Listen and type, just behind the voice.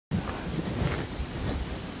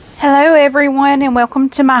Hello everyone and welcome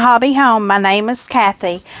to my hobby home. My name is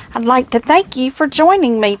Cathy. I'd like to thank you for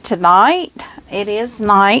joining me tonight. It is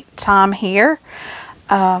night time here.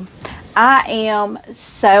 I am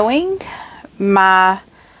sewing my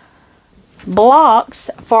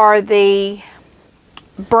blocks for the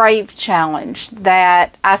Brave Challenge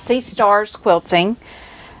that I See Stars Quilting,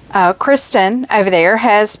 Christen over there,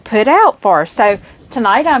 has put out for us. So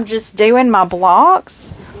tonight I'm just doing my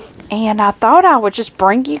blocks. And I thought I would just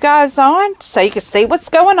bring you guys on so you can see what's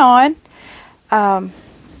going on.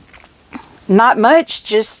 Not much,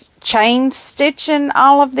 just chain stitching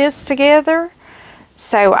all of this together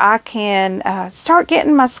so I can start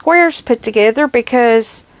getting my squares put together,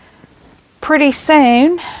 because pretty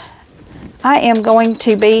soon I am going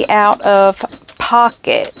to be out of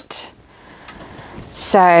pocket.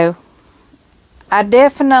 So I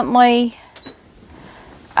definitely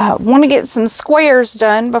want to get some squares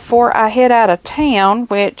done before I head out of town,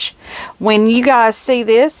 which when you guys see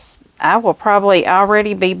this, I will probably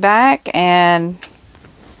already be back and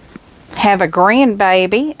have a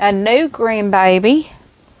grandbaby, a new grandbaby.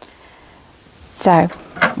 So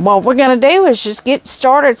what we're going to do is just get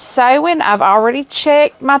started sewing. I've already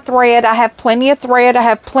checked my thread. I have plenty of thread. I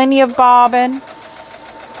have plenty of bobbin.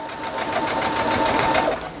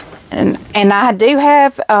 And I do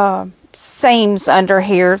have seams under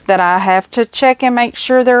here that I have to check and make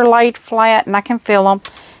sure they're laid flat, and I can feel them.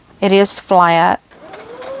 It is flat.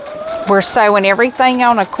 We're sewing everything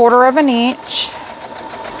on 1/4 of an inch,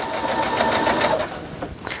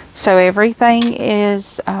 so everything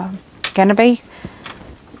is going to be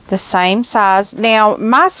the same size. Now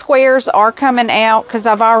my squares are coming out because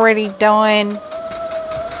I've already done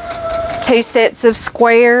 2 sets of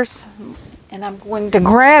squares, and I'm going to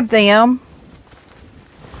grab them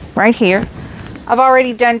right here. I've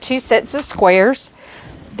already done 2 sets of squares.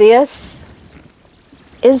 This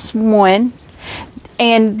is one,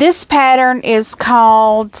 and this pattern is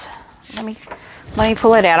called, let me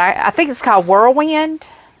pull it out. I think it's called Whirlwind.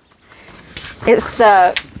 It's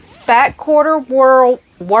the Fat Quarter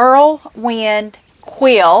Whirlwind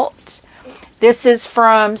Quilt. This is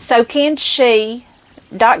from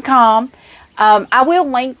SewCanShe.com. I will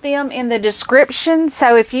link them in the description,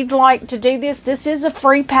 so if you'd like to do this, this is a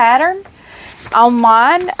free pattern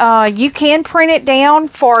online. You can print it down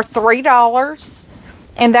for $3,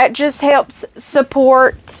 and that just helps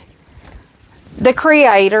support the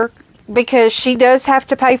creator, because she does have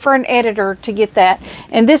to pay for an editor to get that.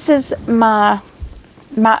 And this is my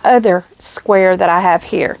other square that I have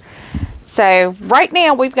here. So right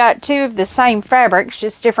now we've got 2 of the same fabrics,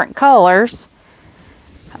 just different colors.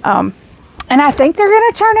 And I think they're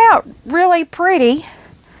going to turn out really pretty.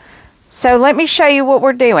 So let me show you what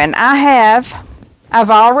we're doing. I've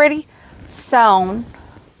already sewn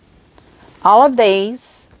all of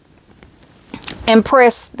these and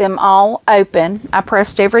pressed them all open. I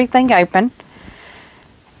pressed everything open.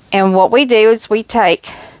 And what we do is we take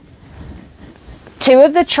 2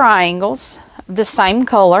 of the triangles, the same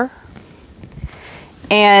color.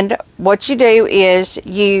 And what you do is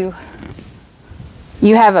you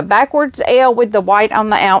have a backwards L with the white on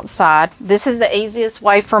the outside. This is the easiest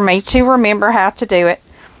way for me to remember how to do it.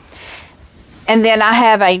 And then I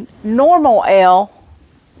have a normal L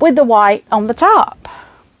with the white on the top.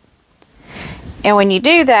 And when you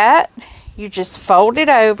do that, you just fold it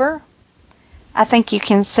over. I think you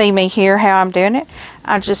can see me here how I'm doing it.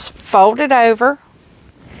 I just fold it over,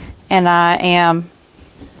 and I am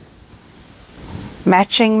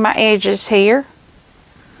matching my edges here,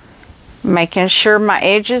 making sure my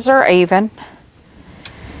edges are even.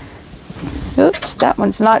 Oops, that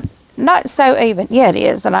one's not so even. Yeah, it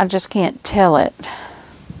is, and I just can't tell it.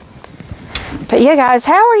 But yeah, guys,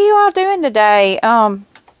 how are you all doing today? I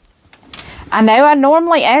know I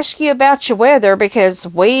normally ask you about your weather, because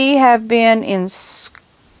we have been in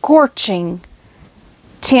scorching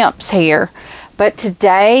temps here. But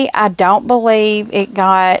today, I don't believe it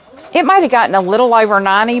might have gotten a little over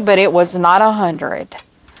 90, but it was not 100.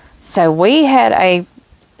 So we had a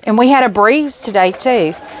breeze today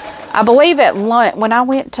too. I believe at lunch, when I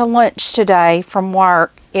went to lunch today from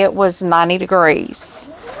work, it was 90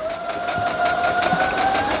 degrees.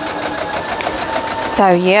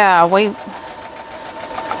 So yeah, we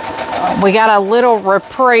got a little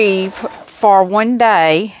reprieve for one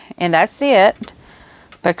day, and that's it,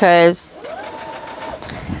 because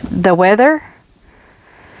the weather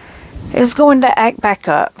is going to act back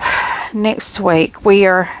up next week.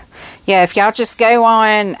 Yeah, if y'all just go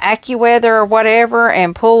on AccuWeather or whatever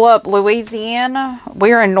and pull up Louisiana,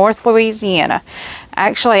 we're in North Louisiana.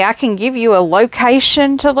 Actually, I can give you a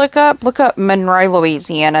location to look up. Look up Monroe,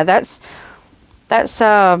 Louisiana. That's That's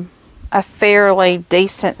a fairly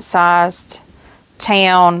decent sized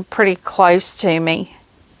town pretty close to me.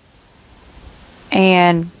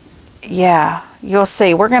 And yeah, you'll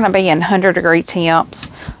see we're going to be in 100-degree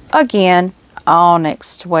temps again all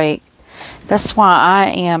next week. That's why I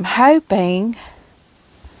am hoping,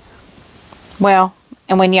 well,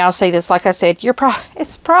 and when y'all see this, like I said,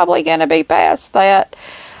 it's probably going to be past that.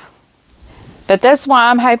 But that's why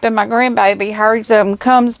I'm hoping my grandbaby hurries up and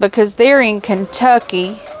comes, because they're in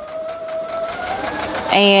Kentucky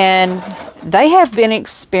and they have been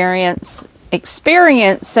experiencing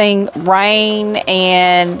rain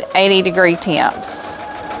and 80-degree temps.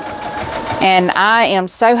 And I am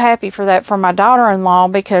so happy for that for my daughter-in-law,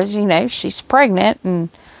 because, you know, she's pregnant, and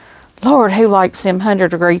Lord, who likes them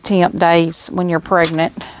 100-degree temp days when you're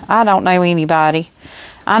pregnant? I don't know anybody.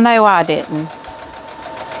 I know I didn't.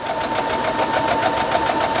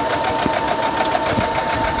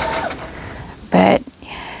 But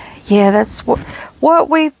yeah, that's what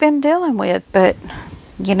we've been dealing with. But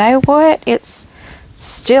you know what? It's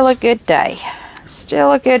still a good day.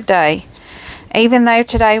 Still a good day. Even though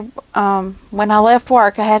today, when I left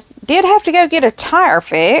work, I did have to go get a tire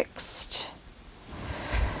fixed.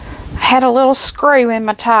 I had a little screw in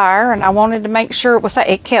my tire, and I wanted to make sure it was. I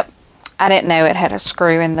didn't know it had a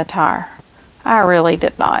screw in the tire. I really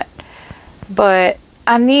did not. But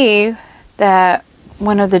I knew that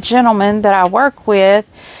one of the gentlemen that I work with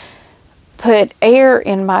put air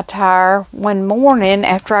in my tire one morning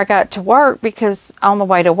after I got to work, because on the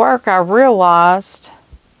way to work I realized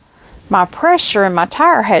my pressure in my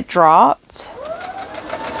tire had dropped.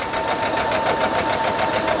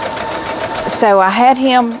 So I had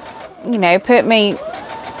him, you know, put me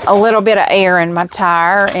a little bit of air in my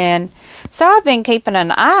tire, and so I've been keeping an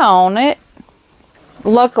eye on it.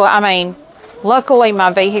 Luckily my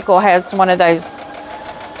vehicle has one of those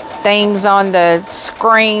things on the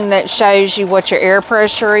screen that shows you what your air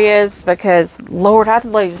pressure is, because Lord, I'd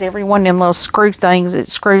lose every one of them little screw things that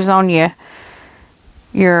screws on your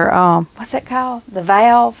what's that called? The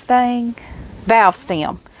valve thing? Valve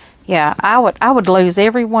stem. Yeah, I would lose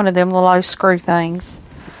every one of them little screw things.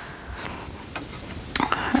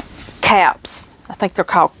 Caps. I think they're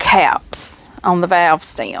called caps on the valve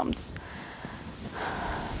stems.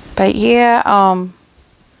 But yeah,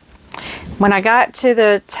 when I got to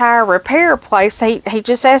the tire repair place, he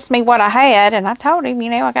just asked me what I had, and I told him, you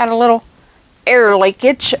know, I got a little air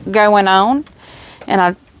leakage going on, and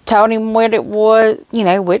I told him what it was, you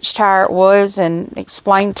know, which tire it was, and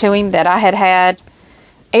explained to him that I had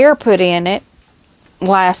air put in it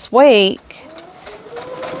last week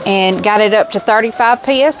and got it up to 35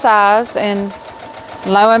 psi's, and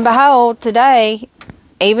lo and behold, today,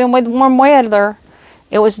 even with warm weather,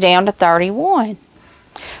 it was down to 31.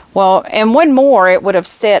 Well, and one more, it would have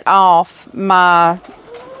set off my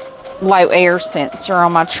low air sensor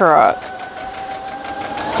on my truck.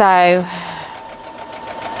 So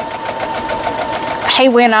he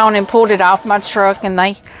went on and pulled it off my truck, and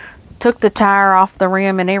they took the tire off the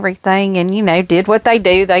rim and everything, and, you know, did what they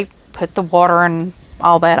do. They put the water and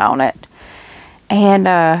all that on it. And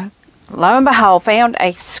lo and behold, found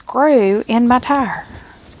a screw in my tire.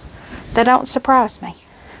 That don't surprise me.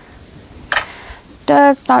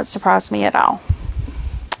 Does not surprise me at all.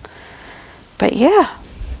 But yeah.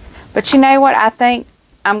 But you know what? I think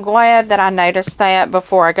I'm glad that I noticed that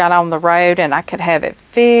before I got on the road, and I could have it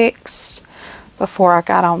fixed before I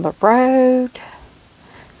got on the road.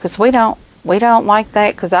 Because we don't like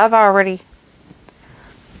that, because I've already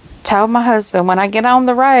told my husband, when I get on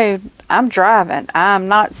the road, I'm driving. I'm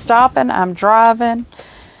not stopping. I'm driving.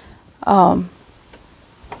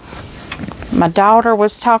 My daughter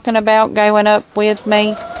was talking about going up with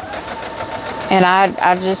me, and I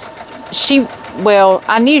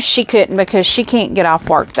knew she couldn't, because she can't get off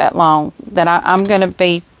work that long, that I'm going to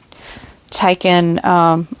be taking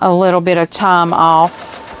a little bit of time off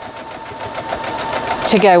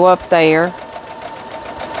to go up there,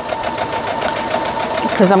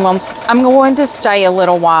 because I'm going to stay a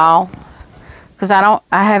little while, because I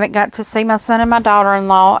haven't got to see my son and my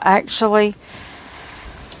daughter-in-law actually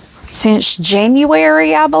since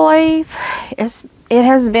January, I believe. It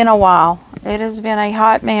has been a while. It has been a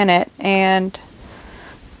hot minute, and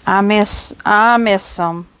I miss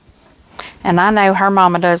them. And I know her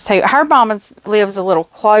mama does too. Her mama lives a little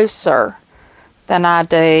closer than I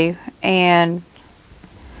do, and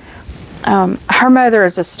her mother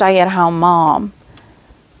is a stay-at-home mom.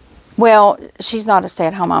 Well, she's not a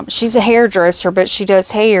stay-at-home mom. She's a hairdresser, but she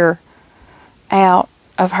does hair out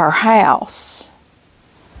of her house.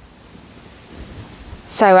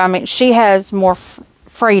 So, I mean, she has more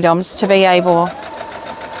freedoms to be able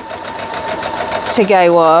to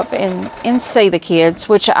go up and see the kids,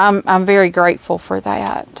 which I'm very grateful for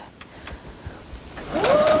that.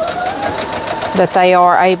 That they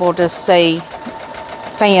are able to see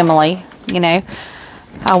family, you know.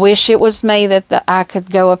 I wish it was me that I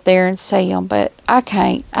could go up there and see them, but I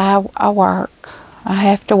can't. I work. I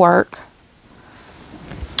have to work.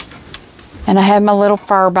 And I have my little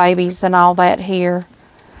fur babies and all that here.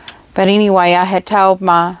 But anyway, I had told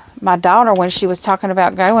my daughter when she was talking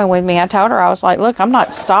about going with me, I told her, I was like, look, I'm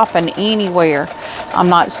not stopping anywhere. I'm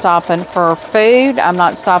not stopping for food. I'm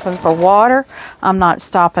not stopping for water. I'm not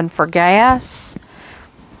stopping for gas.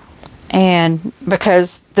 And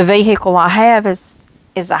because the vehicle I have is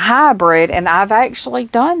a hybrid, and I've actually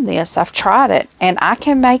done this. I've tried it, and I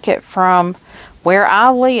can make it from where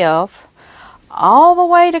I live all the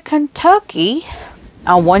way to Kentucky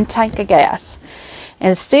on 1 tank of gas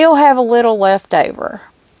and still have a little left over.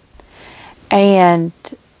 And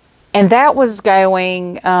that was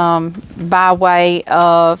going by way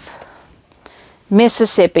of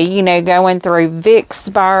Mississippi, you know, going through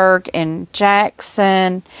Vicksburg and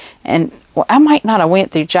Jackson, and well, I might not have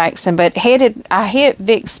went through Jackson, but I hit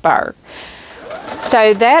Vicksburg.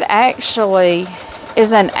 So that actually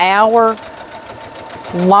is an hour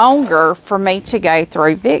longer for me to go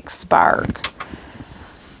through Vicksburg.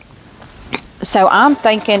 So I'm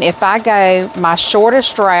thinking if I go my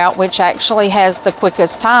shortest route, which actually has the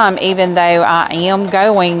quickest time, even though I am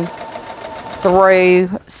going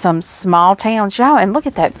through some small towns. Y'all, and look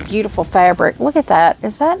at that beautiful fabric. Look at that.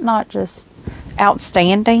 Is that not just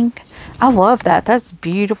outstanding? I love that. That's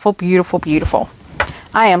beautiful, beautiful, beautiful.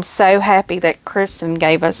 I am so happy that Christen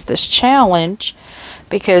gave us this challenge,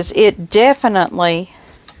 because it definitely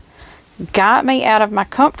got me out of my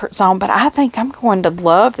comfort zone, but I think I'm going to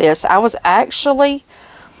love this. I was actually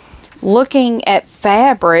looking at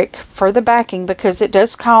fabric for the backing, because it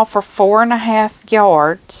does call for 4.5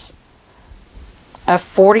 yards of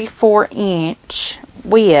 44-inch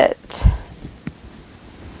width.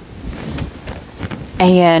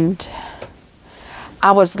 And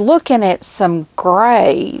I was looking at some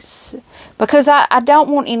grays, because I don't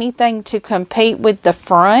want anything to compete with the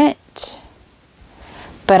front.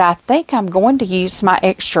 But I think I'm going to use my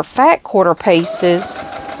extra fat quarter pieces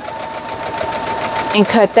and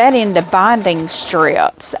cut that into binding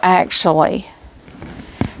strips, actually.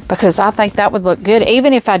 Because I think that would look good,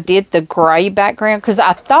 even if I did the gray background. Because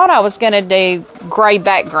I thought I was going to do gray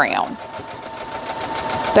background.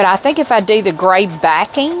 But I think if I do the gray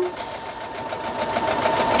backing,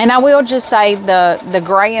 and I will just say the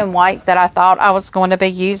gray and white that I thought I was going to be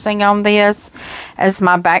using on this as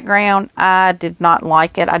my background, I did not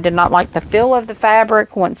like it. I did not like the feel of the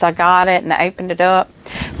fabric once I got it and opened it up.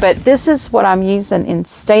 But this is what I'm using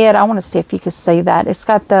instead. I want to see if you can see that. It's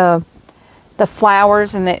got the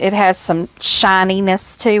flowers, and it has some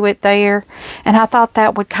shininess to it there. And I thought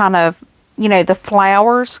that would kind of, you know, the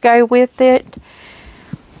flowers go with it.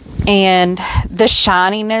 And the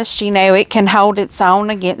shininess, you know, it can hold its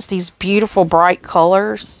own against these beautiful bright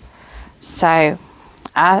colors. So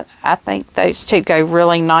I think those two go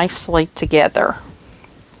really nicely together.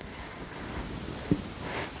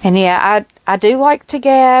 And yeah, I do like to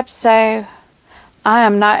gab, so I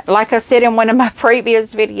am not, like I said in one of my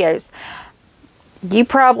previous videos, you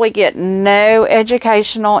probably get no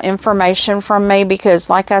educational information from me, because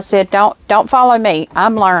like I said, don't follow me.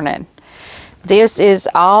 I'm learning. This is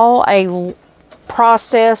all a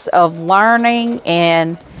process of learning,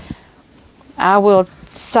 and I will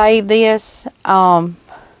say this, I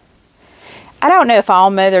don't know if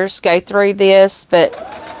all mothers go through this, but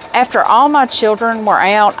after all my children were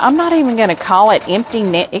out, I'm not even going to call it empty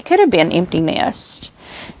nest. It could have been empty nest.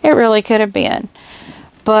 It really could have been.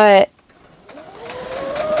 But,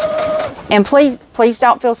 and please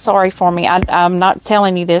don't feel sorry for me. I'm not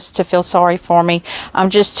telling you this to feel sorry for me. I'm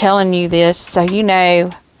just telling you this so you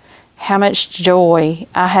know how much joy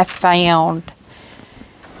I have found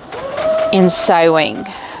in sewing.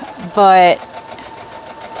 But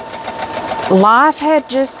life had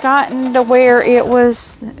just gotten to where it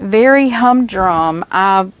was very humdrum.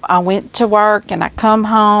 I went to work, and I come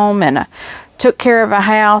home, and I took care of a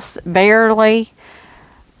house barely,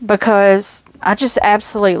 because I just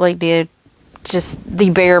absolutely did just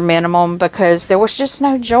the bare minimum, because there was just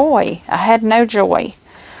no joy. I had no joy.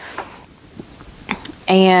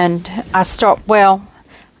 And I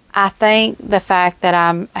think the fact that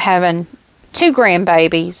I'm having 2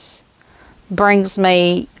 grandbabies brings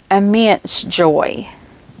me immense joy.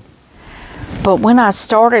 But when I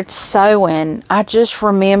started sewing, I just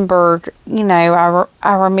remembered, you know,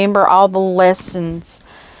 I remember all the lessons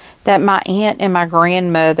that my aunt and my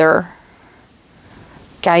grandmother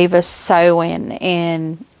gave us sewing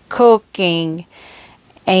and cooking.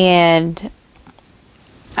 And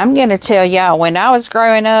I'm going to tell y'all, when I was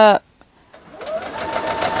growing up,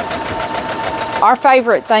 our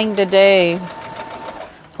favorite thing to do,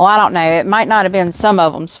 well, I don't know, it might not have been some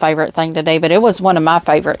of them's favorite thing to do, but it was one of my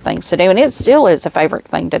favorite things to do, and it still is a favorite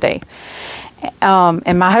thing to do.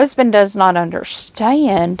 And my husband does not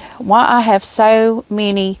understand why I have so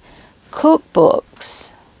many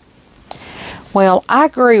cookbooks. Well, I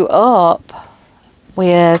grew up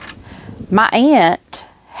with, my aunt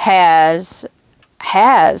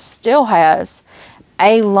still has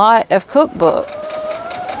a lot of cookbooks.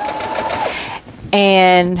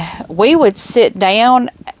 And we would sit down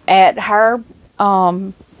at her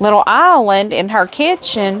little island in her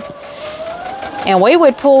kitchen, and we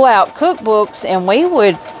would pull out cookbooks, and we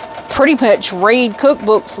would pretty much read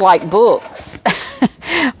cookbooks like books.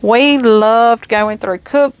 We loved going through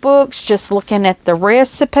cookbooks, just looking at the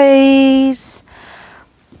recipes.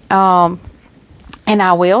 And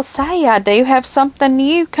I will say, I do have something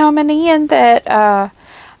new coming in that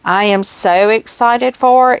I am so excited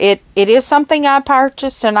for. It is something I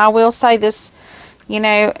purchased, and I will say this, you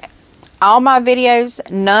know, all my videos,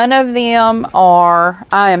 none of them are,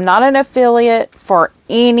 I am not an affiliate for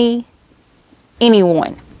anyone.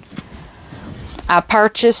 I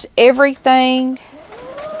purchase everything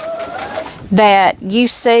that you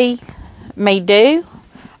see me do.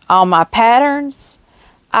 All my patterns,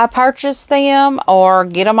 I purchase them or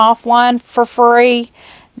get them offline for free.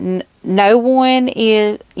 No one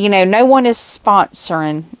is, you know, no one is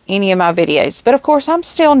sponsoring any of my videos. But of course, I'm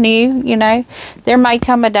still new, you know. There may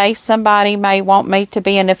come a day somebody may want me to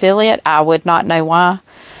be an affiliate. I would not know why,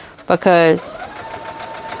 because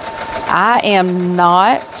I am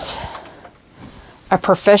not a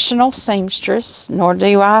professional seamstress, nor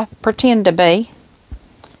do I pretend to be.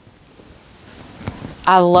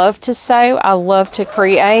 I love to sew. I love to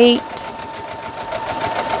create.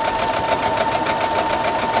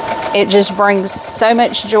 It just brings so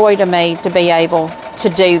much joy to me to be able to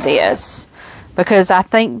do this, because I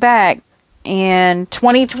think back in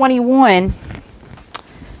 2021,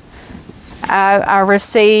 I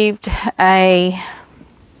received a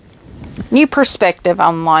new perspective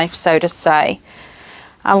on life, so to say.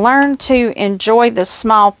 I learned to enjoy the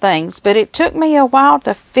small things, but it took me a while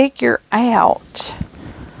to figure out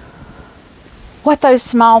what those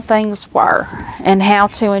small things were and how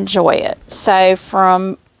to enjoy it. So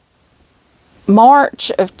from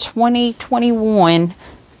March of 2021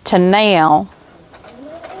 to now,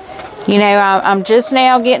 you know, I'm just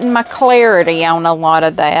now getting my clarity on a lot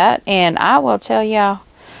of that. And I will tell y'all,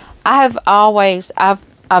 I've always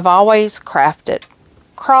crafted,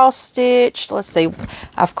 cross stitched. Let's see,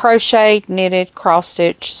 I've crocheted, knitted, cross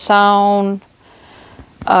stitched, sewn.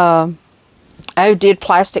 Did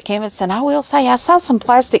plastic canvas, and I will say I saw some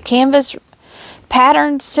plastic canvas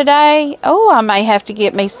patterns today. Oh, I may have to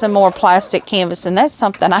get me some more plastic canvas, and that's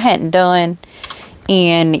something I hadn't done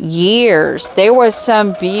in years. There was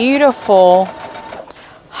some beautiful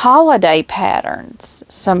holiday patterns,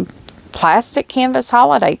 some plastic canvas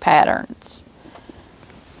holiday patterns,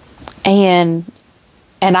 and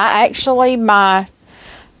I actually, my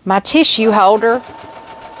tissue holder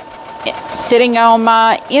sitting on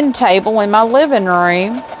my end table in my living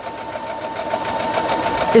room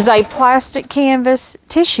is a plastic canvas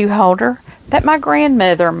tissue holder that my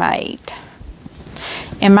grandmother made.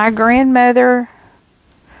 And my grandmother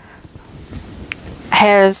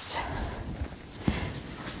has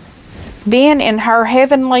been in her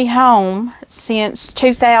heavenly home since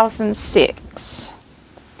 2006.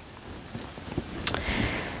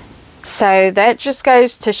 So that just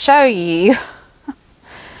goes to show you.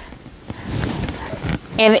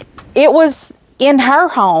 And it was in her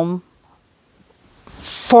home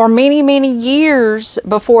for many, many years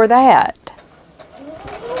before that.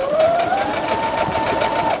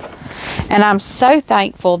 And I'm so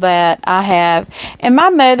thankful that I have. And my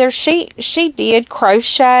mother, she did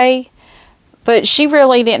crochet, but she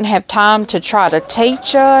really didn't have time to try to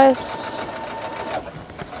teach us.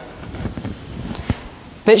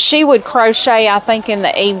 But she would crochet, I think, in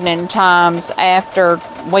the evening times after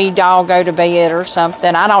we'd all go to bed or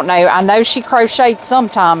something. I don't know. I know she crocheted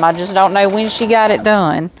sometime. I just don't know when she got it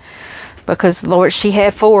done. Because, Lord, she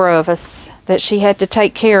had 4 of us that she had to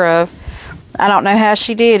take care of. I don't know how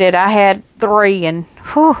she did it. I had 3, and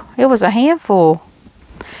whew, it was a handful.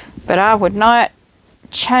 But I would not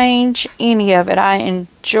change any of it. I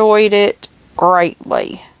enjoyed it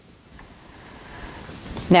greatly.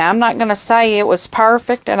 Now, I'm not going to say it was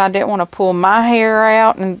perfect, and I didn't want to pull my hair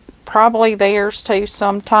out, and probably theirs too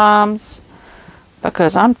sometimes,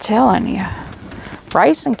 because I'm telling you,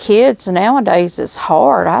 Raising kids nowadays is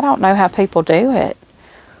hard. I don't know how people do it.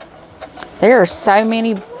 There are so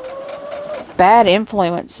many bad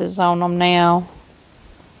influences on them now.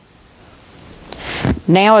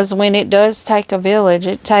 Now is when it does take a village.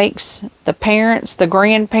 It takes the parents, the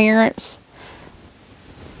grandparents,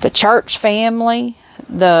 the church family,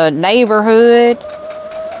 the neighborhood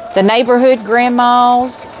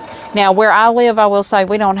grandmas. Now, where I live, I will say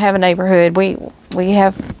we don't have a neighborhood. We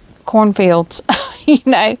have cornfields. You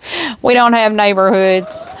know, we don't have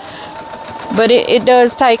neighborhoods. But it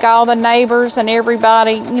does take all the neighbors and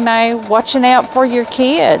everybody, you know, watching out for your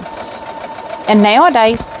kids. And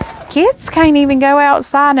nowadays, kids can't even go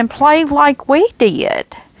outside and play like we did,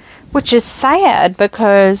 which is sad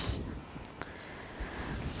because,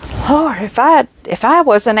 Lord, if I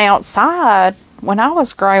wasn't outside when I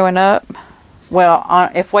was growing up, well,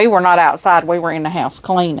 if we were not outside, we were in the house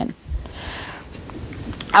cleaning.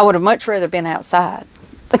 I would have much rather been outside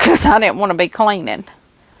because I didn't want to be cleaning.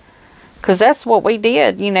 Because that's what we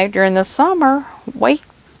did, you know, during the summer.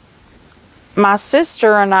 My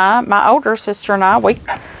sister and I, my older sister and I, we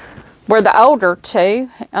were the older two.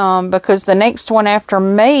 Because the next one after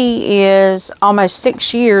me is almost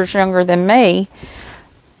 6 years younger than me.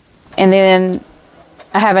 And then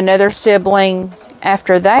I have another sibling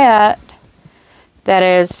after that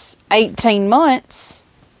is 18 months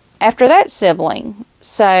after that sibling.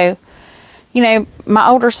 So, you know, my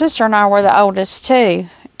older sister and I were the oldest too.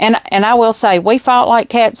 And I will say, we fought like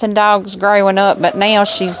cats and dogs growing up, but now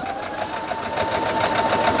she's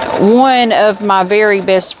one of my very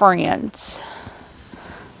best friends.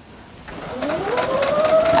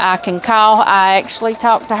 I actually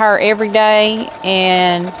talk to her every day,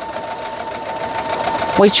 and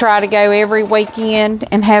we try to go every weekend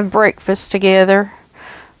and have breakfast together.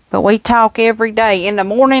 But we talk every day, in the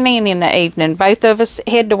morning and in the evening. Both of us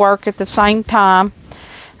head to work at the same time.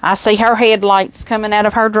 I see her headlights coming out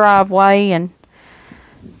of her driveway, and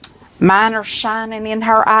mine are shining in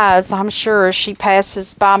her eyes, I'm sure, as she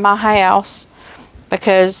passes by my house.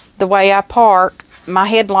 Because the way I park, my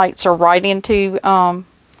headlights are right into, down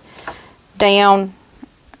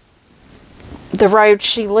the road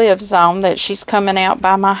she lives on, that she's coming out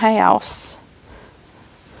by my house.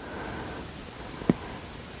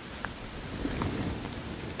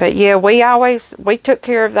 But yeah, we took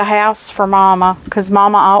care of the house for Mama, because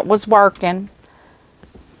Mama was working.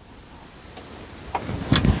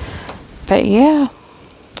 But yeah,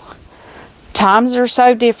 times are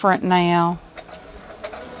so different now.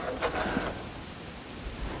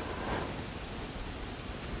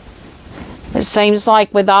 It seems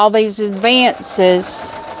like with all these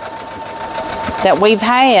advances that we've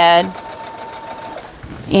had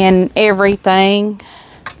in everything,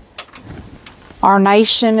 our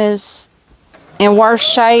nation is in worse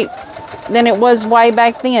shape than it was way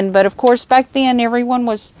back then. But of course, back then, everyone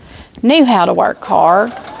knew how to work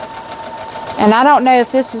hard. And I don't know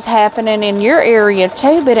if this is happening in your area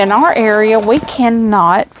too, but in our area, we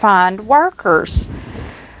cannot find workers.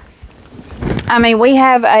 I mean, we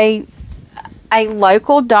have a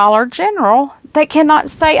local Dollar General that cannot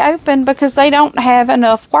stay open because they don't have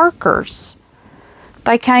enough workers.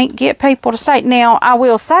 They can't get people to stay. Now, I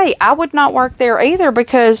will say, I would not work there either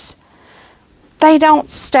because they don't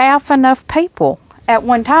staff enough people at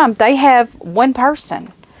one time. They have one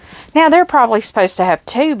person. Now, they're probably supposed to have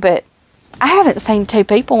two, but I haven't seen two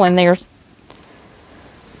people in there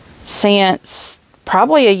since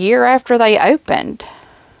probably a year after they opened.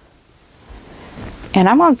 And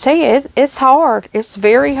I'm going to tell you, it's hard. It's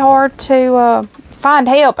very hard to find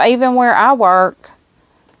help, even where I work.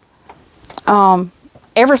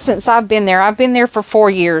 Ever since I've been there for 4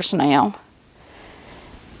 years now.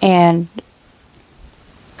 And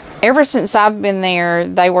ever since I've been there,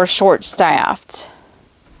 they were short-staffed.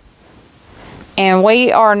 And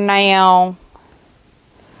we are now,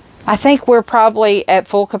 I think we're probably at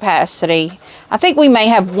full capacity. I think we may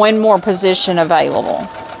have one more position available.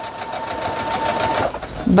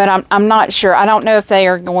 But I'm not sure. I don't know if they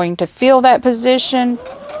are going to fill that position.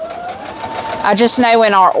 I just know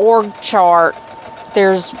in our org chart,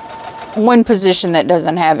 there's one position that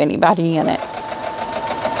doesn't have anybody in it.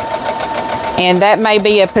 And that may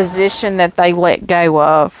be a position that they let go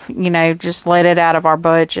of. You know, just let it out of our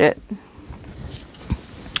budget.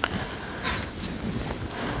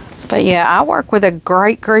 But yeah, I work with a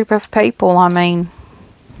great group of people. I mean,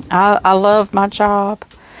 I love my job.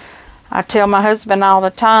 I tell my husband all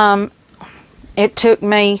the time, it took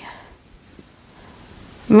me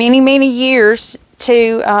many, many years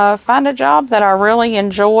to find a job that I really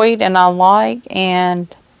enjoyed and I like.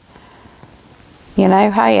 And, you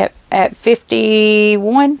know, hey, at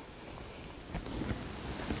 51,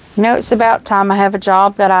 You know, it's about time I have a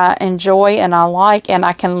job that I enjoy and I like and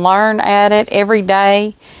I can learn at it every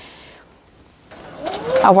day.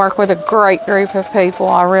 I work with a great group of people,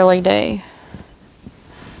 I really do.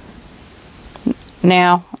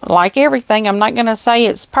 Now, like everything, I'm not going to say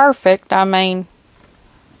it's perfect. I mean,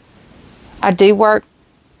 I do work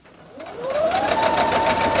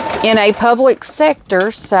in a public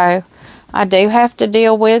sector, so I do have to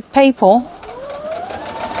deal with people.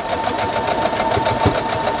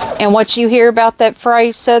 And what you hear about that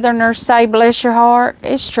phrase, Southerners say, bless your heart,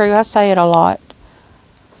 it's true. I say it a lot.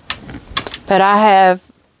 But I have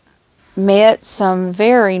met some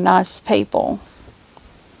very nice people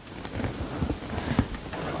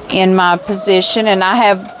in my position. And I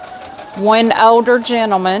have one older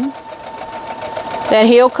gentleman that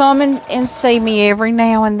he'll come and see me every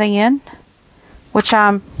now and then, which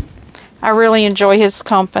I really enjoy his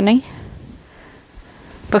company.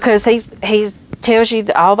 Because he tells you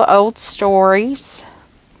all the old stories,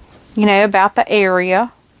 you know, about the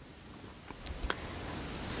area.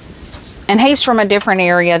 And he's from a different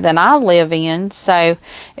area than I live in, so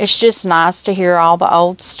it's just nice to hear all the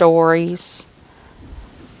old stories.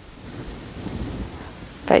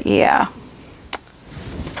 But yeah.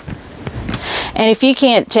 And if you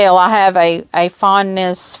can't tell, I have a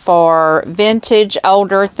fondness for vintage,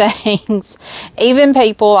 older things. Even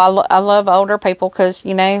people, I love older people because,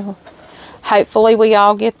 you know, hopefully we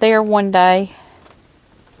all get there one day.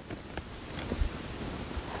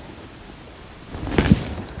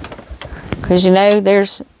 Because, you know,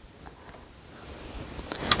 there's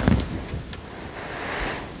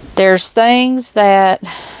things that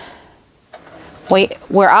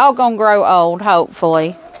we're all going to grow old,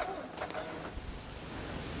 hopefully.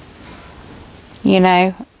 You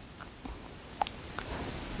know,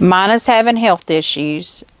 minus having health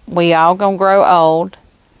issues, we all gonna grow old.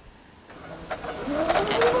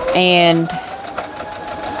 And,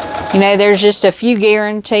 you know, there's just a few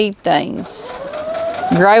guaranteed things.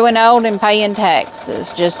 Growing old and paying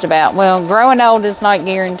taxes, just about. Well, growing old is not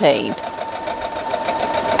guaranteed.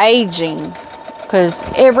 Aging, because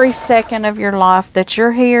every second of your life that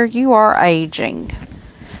you're here, you are aging.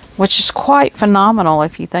 Which is quite phenomenal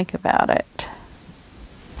if you think about it.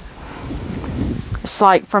 It's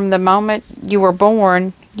like from the moment you were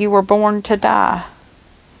born to die.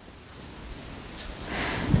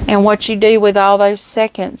 And what you do with all those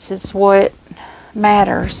seconds is what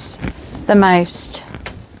matters the most.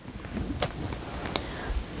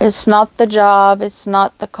 It's not the job, it's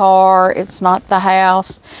not the car, it's not the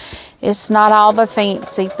house, it's not all the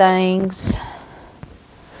fancy things.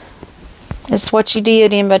 It's what you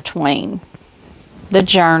did in between. The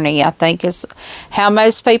journey, I think, is how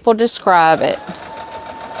most people describe it.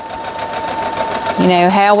 You know,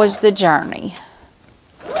 how was the journey?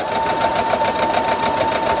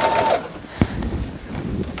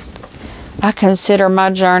 I consider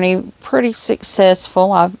my journey pretty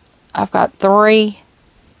successful. I've got 3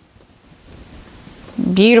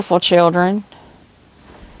 beautiful children.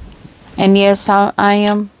 And yes, I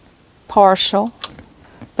am partial.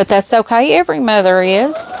 But that's okay. Every mother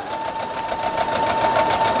is.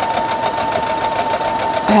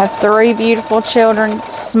 I have 3 beautiful children,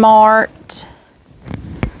 smart.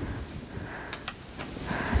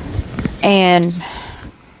 And,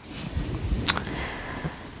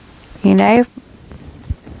 you know,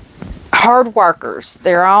 hard workers.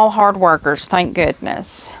 They're all hard workers, thank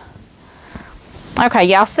goodness. Okay,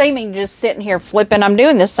 y'all see me just sitting here flipping. I'm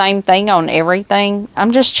doing the same thing on everything.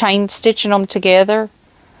 I'm just chain stitching them together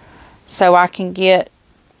so I can get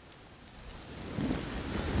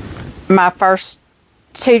my first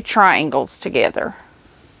 2 triangles together.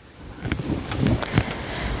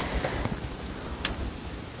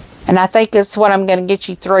 And I think that's what I'm going to get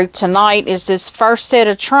you through tonight is this first set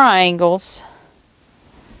of triangles.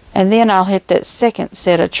 And then I'll hit that second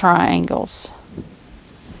set of triangles.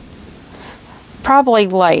 Probably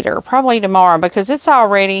later. Probably tomorrow because it's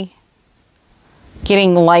already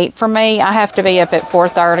getting late for me. I have to be up at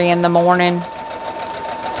 4:30 in the morning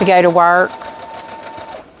to go to work.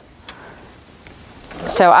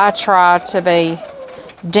 So I try to be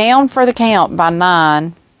down for the count by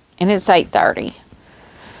 9 and it's 8:30.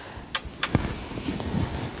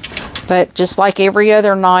 But just like every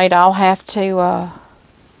other night, I'll have to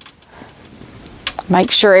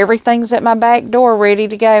make sure everything's at my back door ready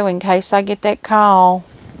to go in case I get that call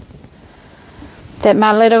that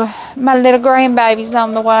my little grandbaby's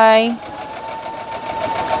on the way.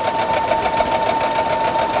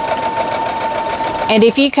 And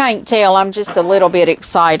if you can't tell, I'm just a little bit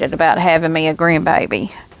excited about having me a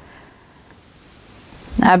grandbaby.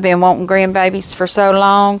 I've been wanting grandbabies for so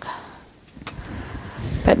long.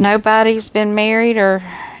 But nobody's been married or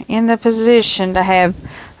in the position to have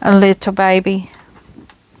a little baby.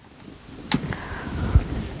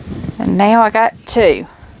 And now I got 2.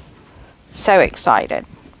 So excited.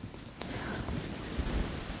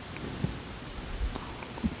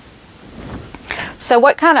 So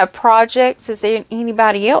what kind of projects is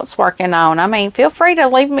anybody else working on? I mean, feel free to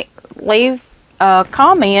leave a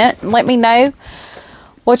comment and let me know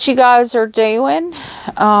what you guys are doing.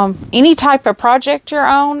 Any type of project you're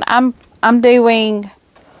on. I'm doing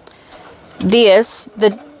this,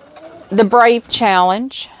 the Brave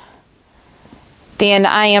Challenge. Then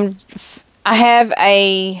I have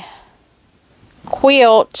a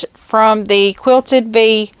quilt from the Quilted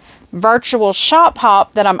Bee virtual shop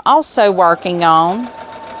hop that I'm also working on.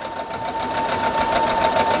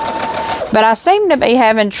 But I seem to be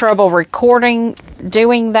having trouble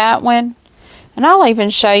doing that one. And I'll even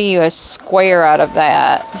show you a square out of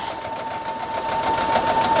that.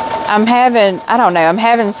 I'm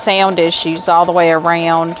having sound issues all the way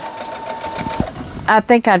around. I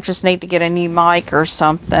think I just need to get a new mic or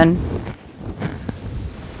something.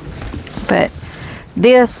 But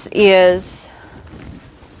this is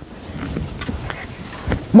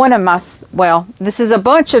one of my, well, this is a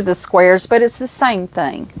bunch of the squares, but it's the same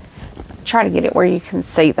thing. Try to get it where you can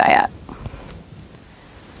see that.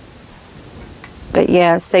 But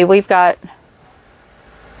yeah, see, we've got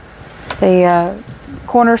the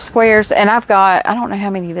corner squares, and I've got, I don't know how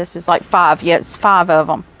many this is, like 5. Yeah, it's 5 of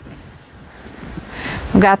them.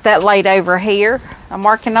 I've got that laid over here. I'm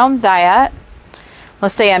working on that.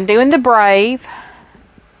 Let's see, I'm doing the Brave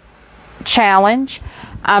Challenge.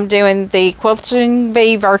 I'm doing the Quilting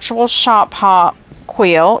Bee virtual shop hop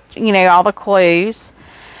quilt, you know, all the clues.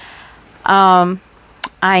 I'm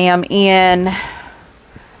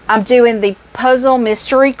doing the Puzzle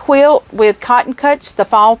Mystery Quilt with Cotton Cuts, the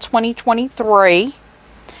Fall 2023.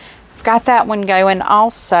 I've got that one going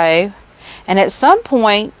also. And at some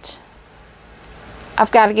point,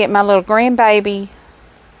 I've got to get my little grandbaby,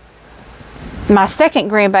 my second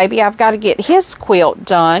grandbaby, I've got to get his quilt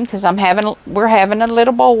done because we're having a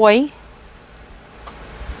little boy.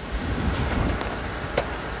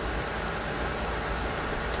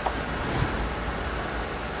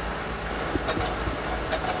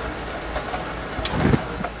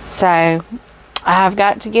 So I've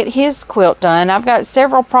got to get his quilt done. I've got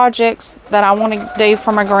several projects that I want to do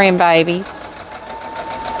for my grandbabies.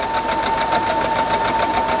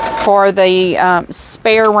 For the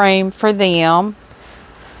spare room for them.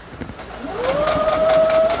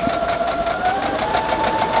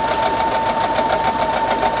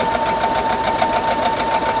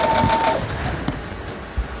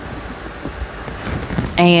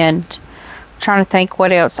 And I'm trying to think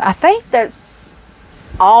what else. I think that's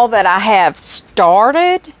all that I have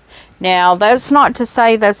started. Now, that's not to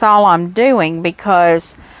say that's all I'm doing,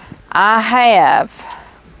 because I have...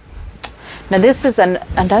 Now, this is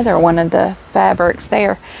another one of the fabrics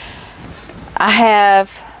there. I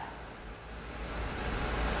have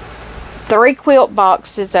 3 quilt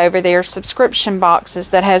boxes over there, subscription boxes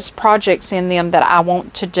that has projects in them that I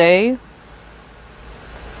want to do.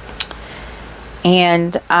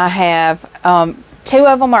 And I have 2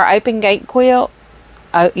 of them are open gate quilt.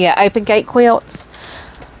 Open gate quilts.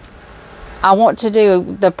 I want to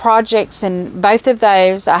do the projects in both of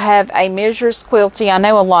those. I have a Measures Quilty. I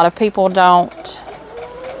know a lot of people don't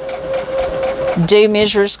do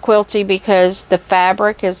Measures Quilty because the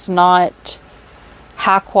fabric is not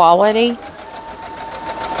high quality.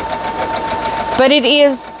 But it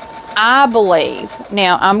is, I believe.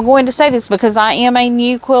 Now, I'm going to say this because I am a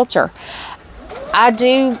new quilter.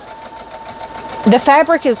 The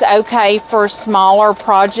fabric is okay for smaller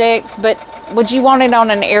projects, but would you want it on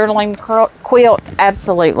an heirloom quilt?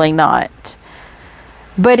 Absolutely not.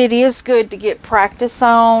 But it is good to get practice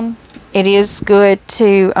on. It is good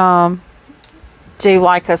to do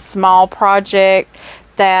like a small project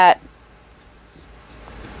that,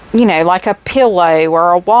 you know, like a pillow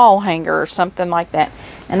or a wall hanger or something like that.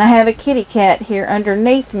 And I have a kitty cat here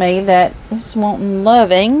underneath me that is wanting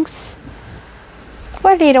lovings.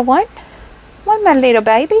 What little one? What, my little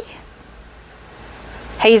baby?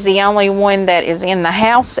 He's the only one that is in the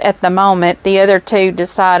house at the moment. The other 2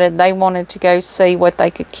 decided they wanted to go see what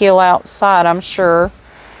they could kill outside, I'm sure.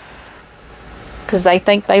 Because they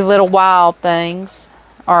think they little wild things.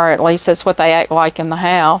 Or at least that's what they act like in the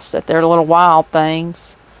house, that they're little wild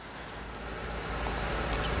things.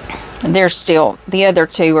 And they're still, the other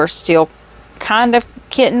 2 are still kind of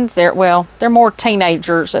kittens. They're more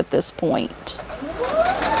teenagers at this point.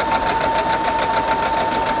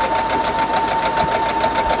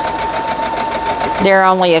 They're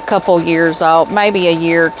only a couple years old, maybe a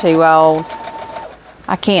year or two old.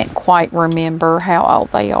 I can't quite remember how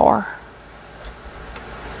old they are.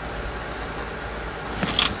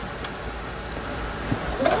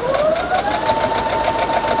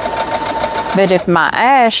 But if my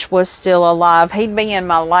Ash was still alive, he'd be in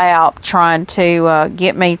my lap trying to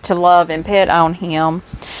get me to love and pet on him.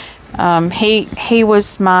 He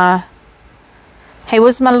was my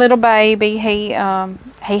little baby. He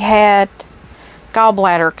had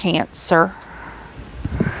gallbladder cancer,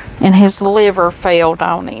 and his liver failed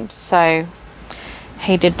on him, so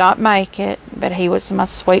he did not make it. But he was my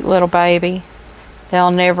sweet little baby.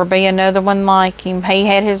 There'll never be another one like him. He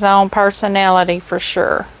had his own personality for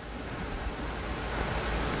sure.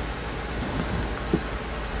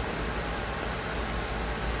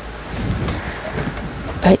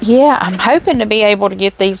 But yeah, I'm hoping to be able to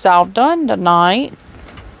get these all done tonight.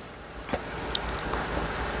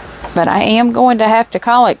 But I am going to have to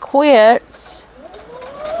call it quits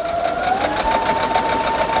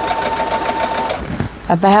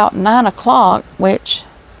about 9 o'clock, which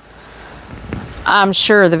I'm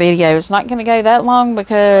sure the video is not going to go that long,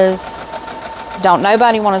 because don't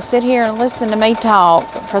nobody want to sit here and listen to me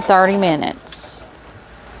talk for 30 minutes.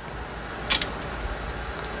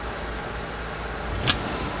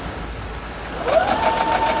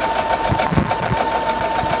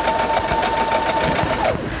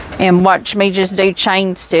 And watch me just do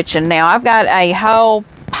chain stitching. Now I've got a whole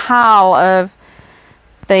pile of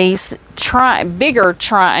these bigger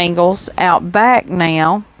triangles out back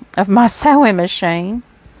now of my sewing machine.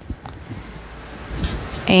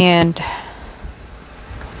 And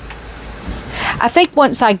I think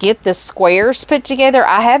once I get the squares put together,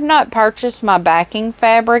 I have not purchased my backing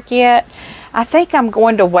fabric yet. I think I'm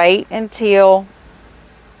going to wait until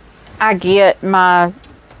I get my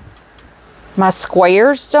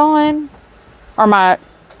squares done, or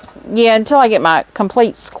until I get my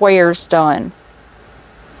complete squares done,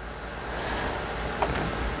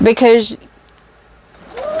 because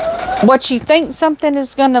what you think something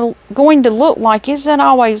is going to look like isn't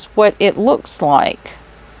always what it looks like.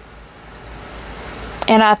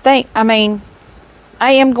 And I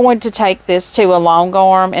am going to take this to a long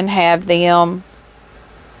arm and have them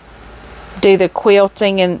do the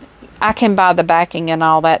quilting, and I can buy the backing and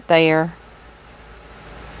all that there.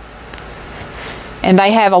 And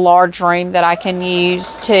they have a large room that I can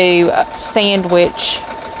use to sandwich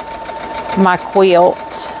my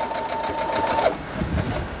quilt.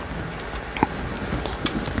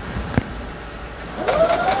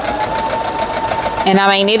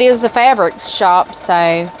 And it is a fabrics shop, so.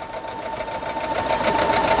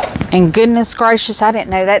 And goodness gracious, I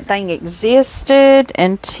didn't know that thing existed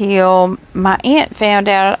until my aunt found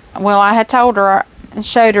out. Well, I had told her and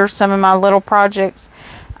showed her some of my little projects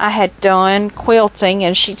I had done quilting,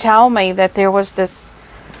 and she told me that there was this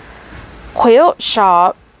quilt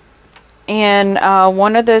shop in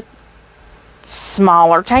one of the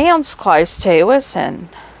smaller towns close to us, and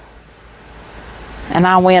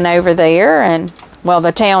I went over there, and well,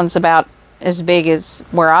 the town's about as big as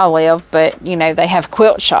where I live, but they have a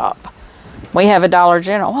quilt shop. We have a Dollar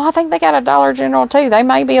General. Well, I think they got a Dollar General too. They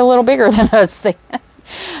may be a little bigger than us then.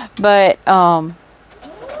 But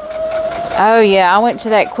oh yeah, I went to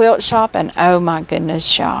that quilt shop, and oh my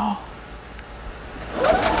goodness, y'all.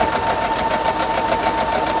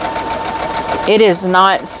 It is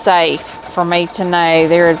not safe for me to know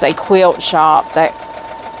there is a quilt shop that,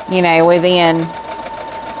 within,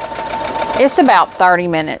 it's about 30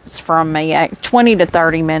 minutes from me, 20 to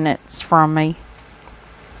 30 minutes from me.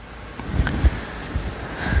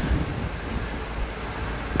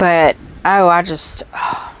 But,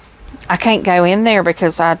 I can't go in there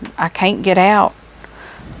because I can't get out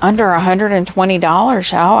under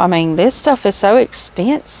 $120, y'all. This stuff is so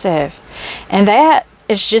expensive. And that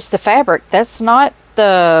is just the fabric. That's not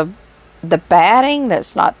the batting.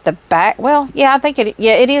 That's not the back. Well, yeah, I think it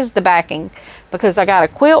is the backing, because I got a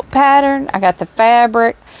quilt pattern. I got the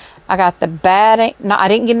fabric. I got the batting. No, I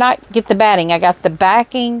didn't not get the batting. I got the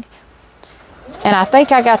backing. And I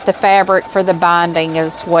think I got the fabric for the binding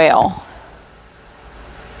as well.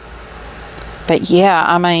 But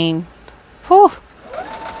yeah, whew.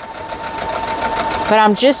 But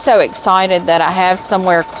I'm just so excited that I have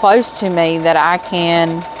somewhere close to me that I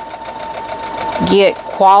can get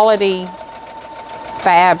quality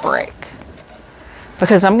fabric.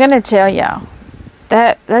 Because I'm going to tell y'all,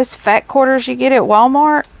 that those fat quarters you get at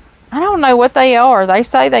Walmart, I don't know what they are. They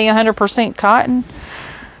say they 100% cotton.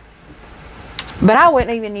 But I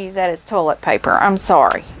wouldn't even use that as toilet paper. I'm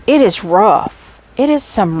sorry. It is rough. It is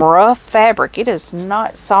some rough fabric. It is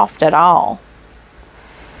not soft at all.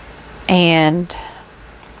 And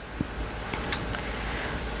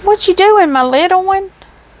What you doing, my little one?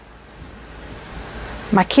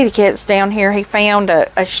 My kitty cat's down here. He found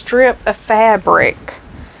a strip of fabric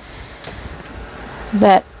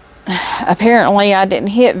that apparently I didn't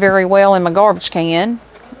hit very well in my garbage can,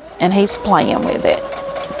 and he's playing with it.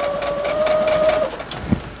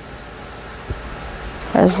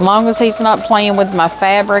 As long as he's not playing with my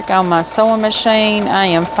fabric on my sewing machine, I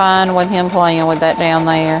am fine with him playing with that down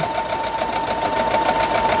there.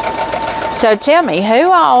 So tell me,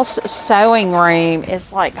 who all's sewing room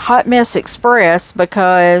is like Hot Mess Express?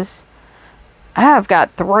 Because I've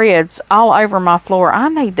got threads all over my floor. I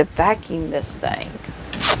need to vacuum this thing.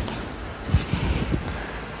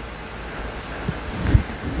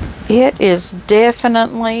 It is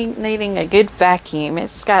definitely needing a good vacuum.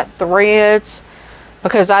 It's got threads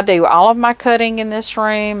because I do all of my cutting in this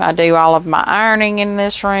room. I do all of my ironing in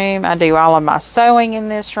this room. I do all of my sewing in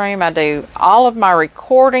this room. I do all of my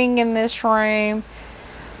recording in this room.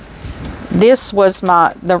 This was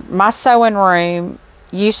my sewing room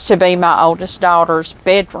used to be my oldest daughter's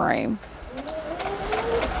bedroom.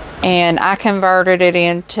 And I converted it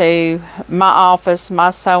into my office, my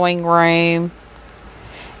sewing room.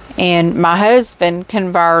 And my husband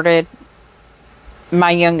converted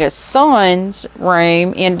my youngest son's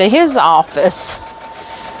room into his office.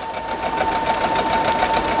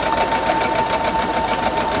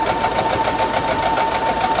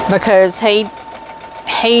 Because he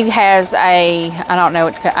has a, I don't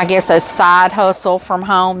know, I guess a side hustle from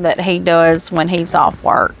home that he does when he's off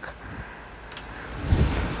work.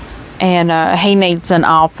 And he needs an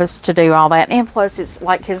office to do all that. And plus it's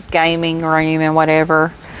like his gaming room and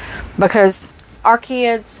whatever. Because our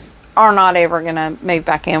kids are not ever going to move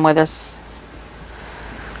back in with us.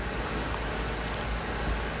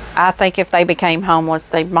 I think if they became homeless,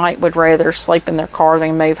 they would rather sleep in their car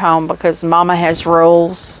than move home, because Mama has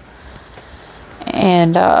rules.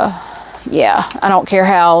 And yeah, I don't care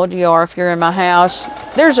how old you are, if you're in my house,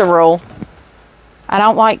 there's a rule. I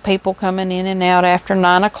don't like people coming in and out after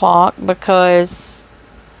 9 o'clock because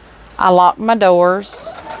I lock my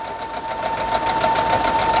doors.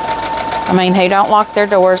 I mean, who don't lock their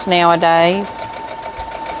doors nowadays?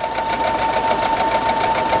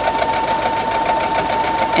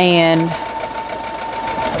 And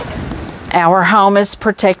our home is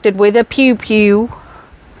protected with a pew-pew.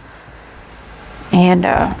 And,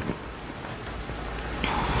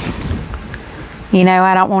 you know,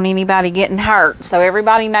 I don't want anybody getting hurt. So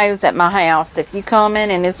everybody knows at my house, if you come in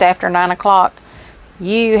and it's after 9 o'clock,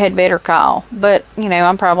 you had better call. But, you know,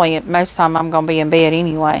 I'm probably, most of the time I'm going to be in bed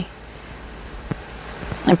anyway.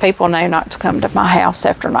 And people know not to come to my house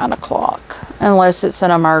after 9 o'clock unless it's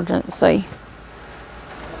an emergency.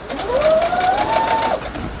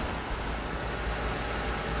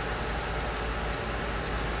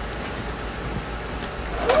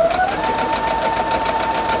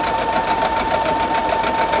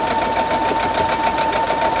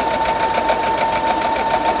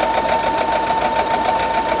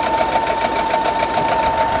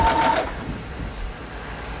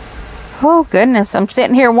 Oh goodness, I'm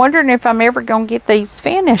sitting here wondering if I'm ever going to get these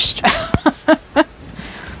finished.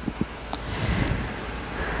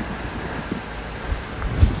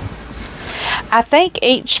 I think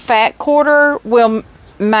each fat quarter will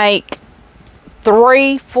make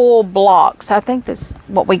 3 full blocks. I think that's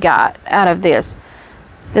what we got out of this.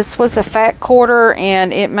 This was a fat quarter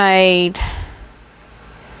and it made,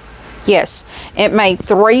 yes, it made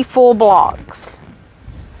 3 full blocks.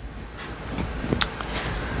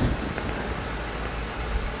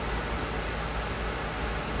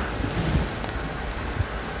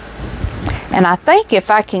 And I think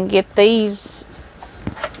if I can get these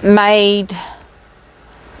made,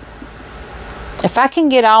 if I can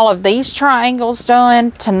get all of these triangles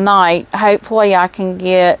done tonight, hopefully I can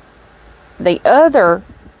get the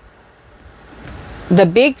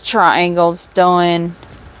big triangles done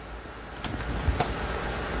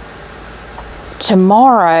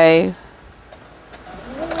tomorrow.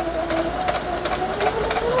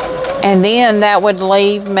 And then that would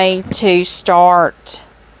leave me to start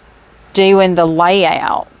doing the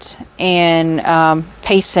layout and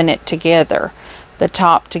piecing it together, the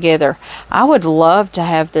top together. I would love to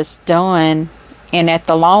have this done and at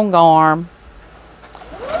the long arm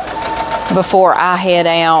before I head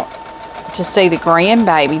out to see the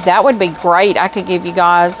grandbaby. That would be great. I could give you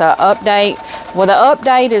guys an update. Well, the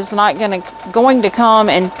update is not going to come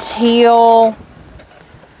until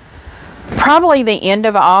probably the end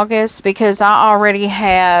of August, because I already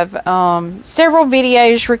have several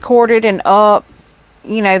videos recorded and up.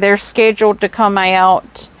 You know, they're scheduled to come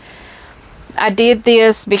out. I did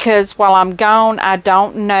this because while I'm gone, I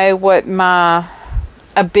don't know what my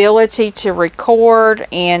ability to record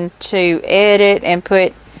and to edit and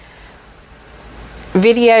put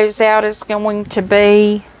videos out is going to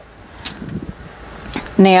be.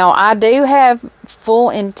 Now, I do have full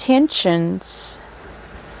intentions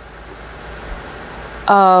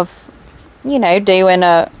of, you know, doing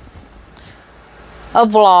a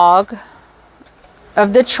vlog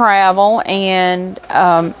of the travel, and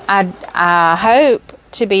I hope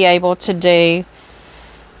to be able to do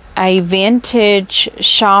a vintage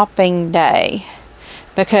shopping day,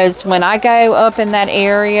 because when I go up in that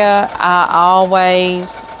area, I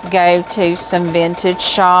always go to some vintage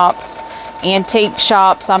shops, antique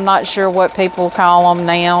shops. I'm not sure what people call them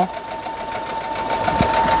now.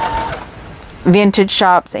 Vintage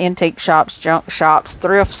shops, antique shops, junk shops,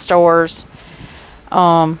 thrift stores.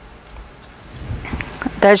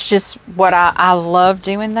 That's just what I love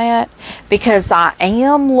doing that, because I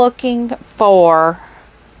am looking for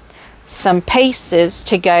some pieces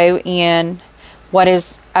to go in what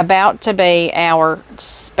is about to be our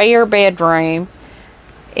spare bedroom.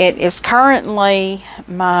 It is currently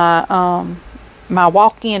my my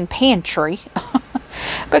walk-in pantry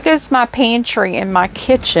because my pantry and my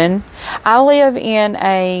kitchen, I live in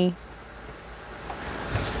a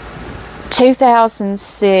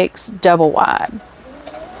 2006 double wide.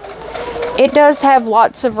 It does have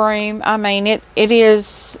lots of room. I mean, it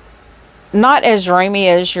is not as roomy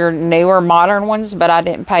as your newer modern ones, but I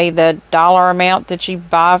didn't pay the dollar amount that you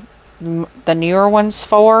buy the newer ones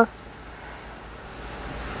for.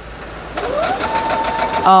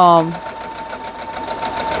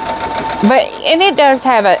 And it does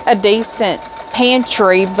have a decent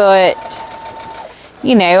pantry, but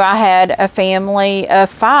you know, I had a family of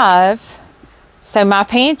 5, so my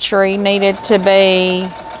pantry needed to be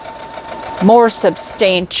more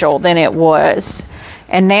substantial than it was.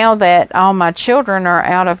 And now that all my children are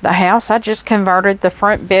out of the house, I just converted the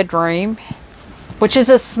front bedroom, which is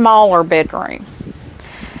a smaller bedroom,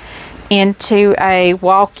 into a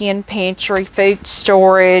walk-in pantry, food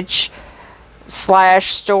storage /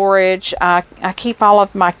 storage. I keep all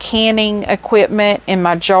of my canning equipment in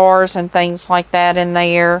my jars and things like that in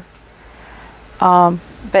there.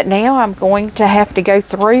 But now I'm going to have to go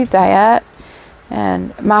through that.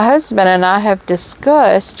 And my husband and I have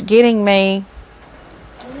discussed getting me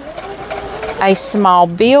a small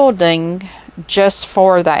building just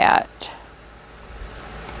for that.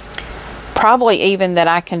 Probably even that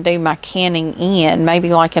I can do my canning in, maybe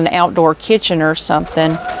like an outdoor kitchen or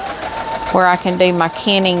something, where I can do my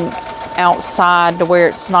canning outside to where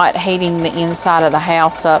it's not heating the inside of the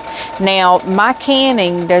house up. Now, my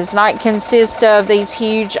canning does not consist of these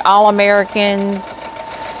huge All-Americans,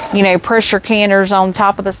 you know, pressure canners on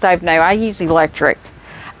top of the stove. No, I use electric.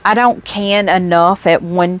 I don't can enough at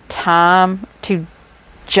one time to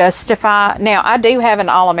justify. Now, I do have an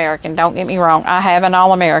All-American. Don't get me wrong. I have an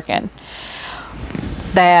All-American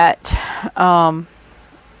that my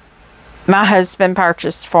husband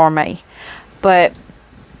purchased for me. But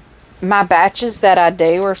my batches that I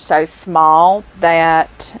do are so small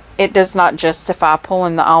that it does not justify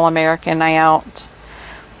pulling the All-American out.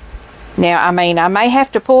 Now, I mean, I may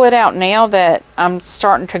have to pull it out now that I'm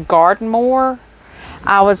starting to garden more.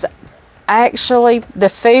 I was actually, the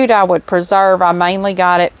food I would preserve, I mainly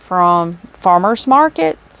got it from farmers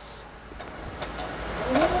markets.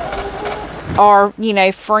 Or, you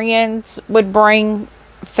know, friends would bring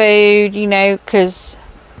food, you know, because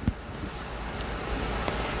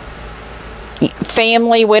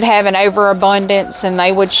family would have an overabundance and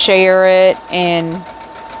they would share it, and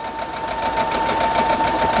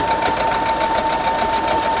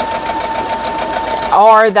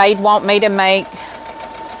or they'd want me to make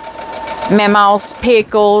Mama's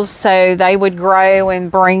pickles, so they would grow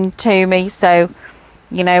and bring to me. So,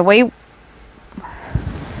 you know,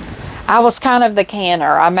 I was kind of the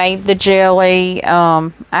canner. I made the jelly.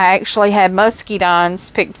 I actually had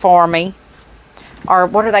muscadines picked for me. Or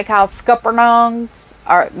what are they called? Scuppernongs?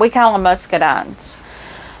 Or we call them muscadines.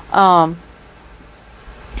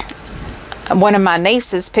 One of my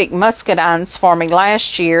nieces picked muscadines for me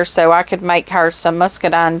last year so I could make her some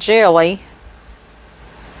muscadine jelly.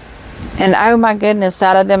 And oh my goodness,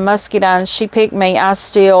 out of them muscadines she picked me, I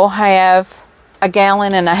still have 1.5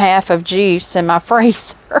 gallons of juice in my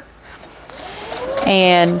freezer.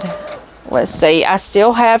 And let's see, I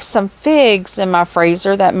still have some figs in my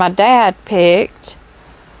freezer that my dad picked.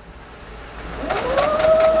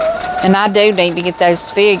 And I do need to get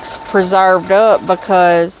those figs preserved up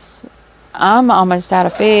because I'm almost out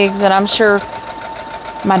of figs, and I'm sure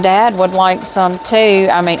my dad would like some too.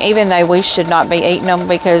 I mean, even though we should not be eating them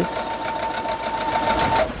because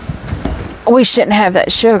we shouldn't have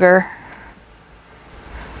that sugar.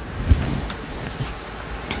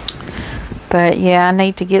 But yeah, I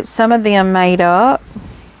need to get some of them made up.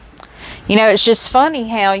 You know, it's just funny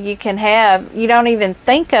how you can have, you don't even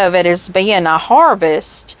think of it as being a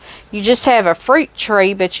harvest. You just have a fruit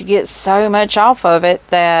tree, but you get so much off of it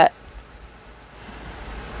that,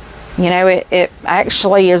 you know, it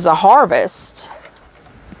actually is a harvest.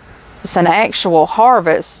 It's an actual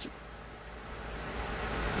harvest.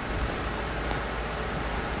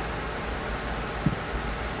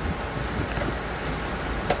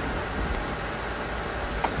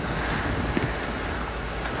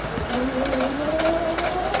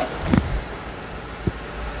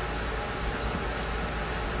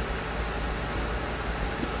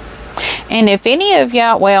 And if any of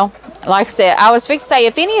y'all, well, like I said, I was fixing to say,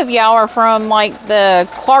 if any of y'all are from like the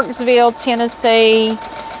Clarksville, Tennessee,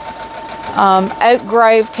 Oak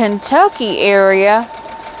Grove, Kentucky area,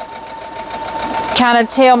 kind of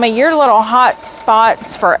tell me your little hot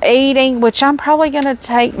spots for eating, which I'm probably going to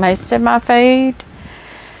take most of my food,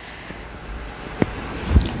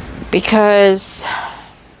 because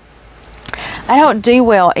I don't do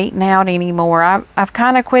well eating out anymore. I've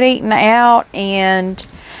kind of quit eating out, and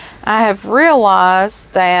I have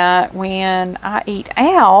realized that when I eat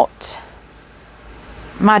out,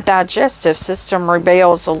 my digestive system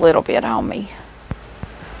rebels a little bit on me.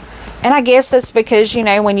 And I guess that's because, you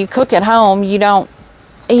know, when you cook at home, you don't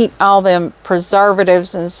eat all them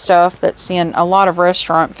preservatives and stuff that's in a lot of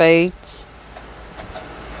restaurant foods.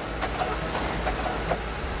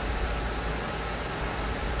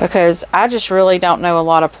 Because I just really don't know a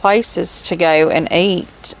lot of places to go and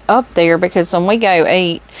eat up there, because when we go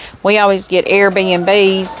eat, we always get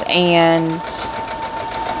Airbnbs, and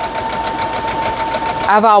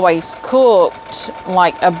I've always cooked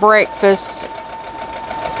like a breakfast,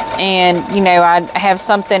 and you know, I'd have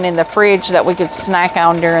something in the fridge that we could snack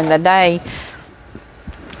on during the day,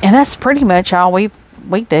 and that's pretty much all we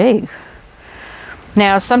do.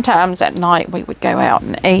 Now sometimes at night we would go out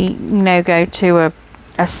and eat, you know, go to a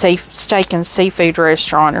steak and seafood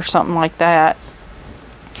restaurant or something like that.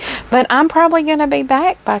 But I'm probably going to be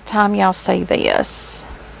back by the time y'all see this.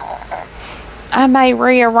 I may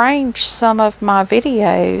rearrange some of my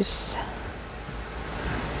videos.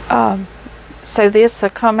 So this will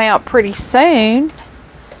come out pretty soon.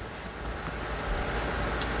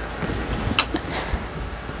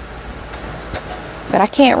 But I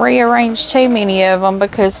can't rearrange too many of them,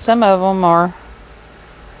 because some of them are,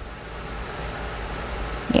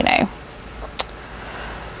 you know,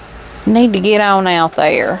 need to get on out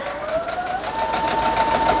there.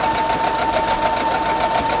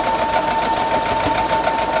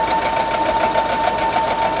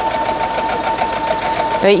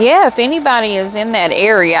 But yeah, if anybody is in that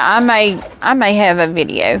area, I may have a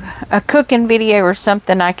video, a cooking video or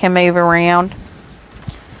something I can move around.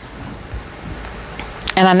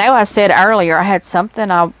 And I know I said earlier I had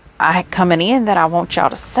something I had coming in that I want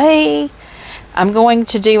y'all to see. I'm going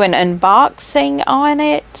to do an unboxing on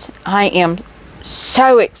it. I am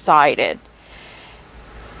so excited.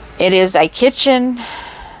 It is a kitchen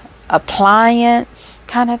appliance,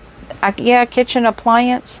 kitchen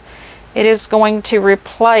appliance. It is going to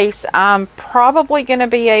replace, I'm probably going to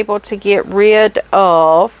be able to get rid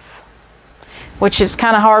of, which is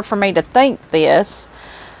kind of hard for me to think this,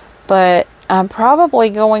 but I'm probably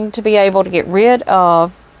going to be able to get rid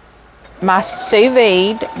of my sous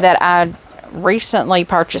vide that I recently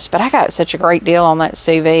purchased, but I got such a great deal on that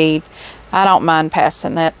sous vide. I don't mind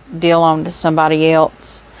passing that deal on to somebody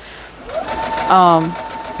else.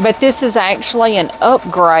 But this is actually an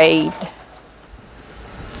upgrade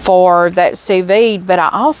for that sous vide, but I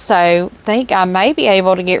also think I may be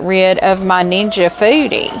able to get rid of my Ninja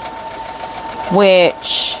Foodie,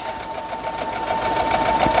 which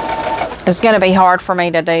is going to be hard for me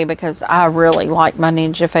to do because I really like my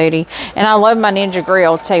Ninja Foodie, and I love my Ninja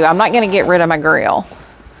Grill too. I'm not going to get rid of my grill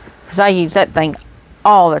because I use that thing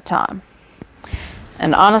all the time.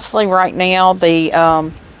 And honestly, right now,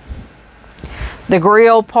 the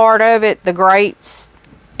grill part of it, the grates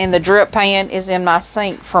and the drip pan, is in my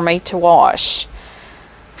sink for me to wash,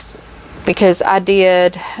 because I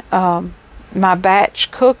did my batch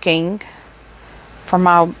cooking for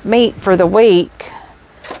my meat for the week.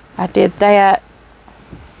 I did that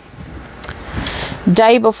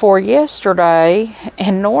day before yesterday,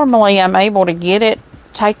 and normally I'm able to get it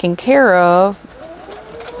taken care of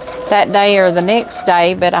that day or the next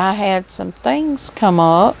day, but I had some things come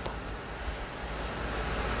up,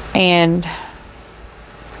 and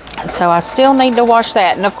so I still need to wash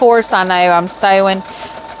that. And of course, I know I'm sewing.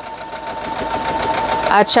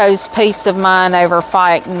 I chose peace of mind over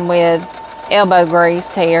fighting with elbow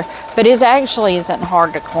grease here, but it actually isn't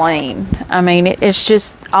hard to clean. I mean, it's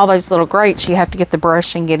just all those little grates. You have to get the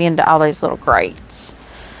brush and get into all those little grates.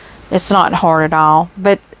 It's not hard at all,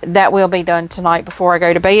 but that will be done tonight before I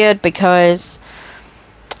go to bed, because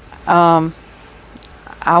I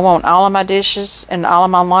want all of my dishes and all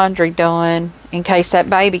of my laundry done in case that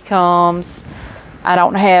baby comes. I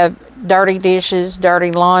don't have dirty dishes,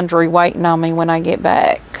 dirty laundry waiting on me when I get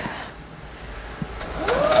back.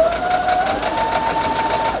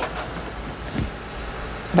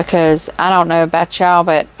 Because I don't know about y'all,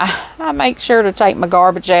 but I make sure to take my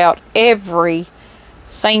garbage out every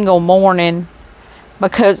single morning,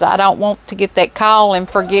 because I don't want to get that call and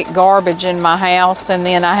forget garbage in my house, and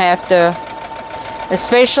then I have to,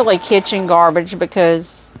 especially kitchen garbage,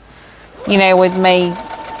 because, you know, with me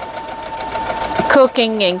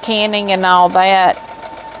cooking and canning and all that,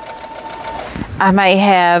 I may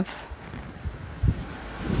have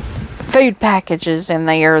food packages in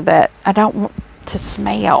there that I don't want to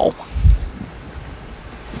smell.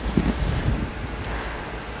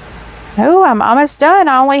 Oh, I'm almost done.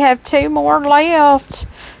 I only have 2 more left.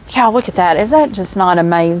 Y'all, look at that. Is that just not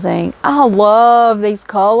amazing? I love these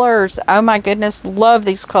colors. Oh my goodness, love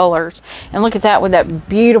these colors. And look at that with that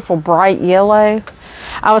beautiful bright yellow.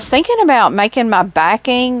 I was thinking about making my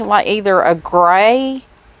backing like either a gray,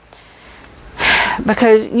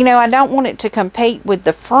 because, you know, I don't want it to compete with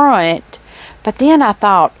the front. But then I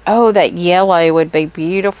thought, oh, that yellow would be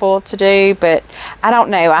beautiful to do. But I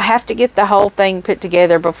don't know. I have to get the whole thing put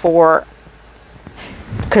together before,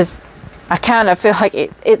 because I kind of feel like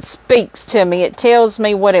it speaks to me. It tells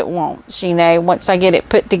me what it wants, you know, once I get it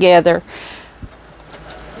put together.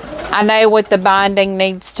 I know what the binding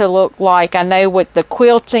needs to look like. I know what the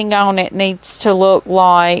quilting on it needs to look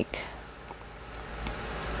like.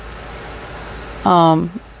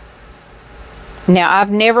 Now, I've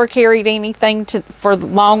never carried anything for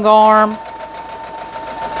long arm.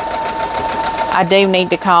 I do need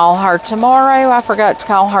to call her tomorrow. I forgot to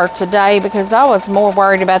call her today because I was more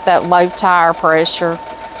worried about that low tire pressure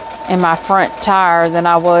in my front tire than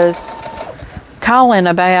I was calling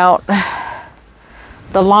about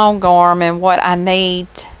the long arm and what I need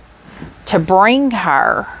to bring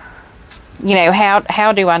her. You know,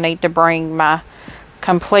 how do I need to bring my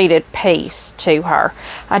completed piece to her?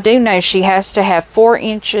 I do know she has to have 4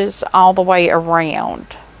 inches all the way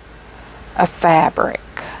around of fabric.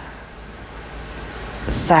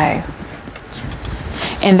 So,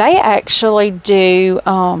 and they actually do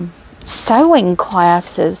sewing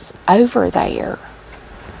classes over there.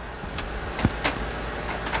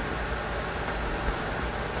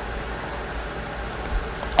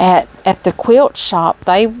 At the quilt shop,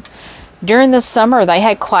 during the summer they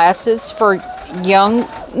had classes for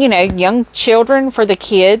young children, for the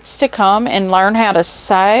kids to come and learn how to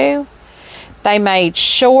sew. They made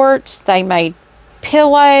shorts, they made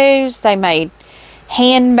pillows, they made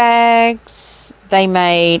handbags,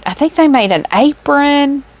 I think they made an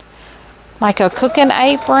apron, like a cooking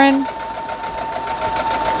apron.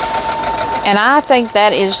 And I think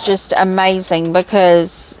that is just amazing,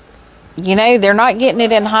 because, you know, they're not getting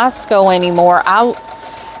it in high school anymore.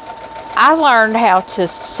 I learned how to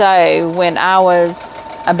sew when I was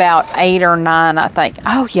about 8 or 9, I think.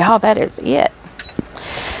 Oh, y'all, that is it.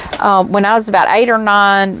 When I was about 8 or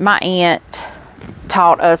 9, my aunt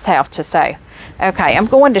taught us how to sew. Okay, I'm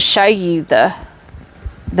going to show you the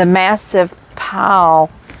massive pile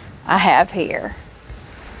I have here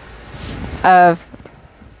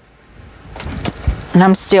and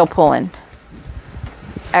I'm still pulling.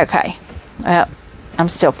 Okay, well, I'm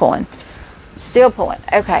still pulling.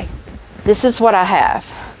 Okay, this is what I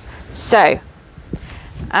have. So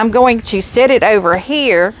I'm going to set it over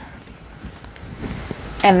here,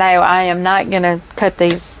 and no, I am not going to cut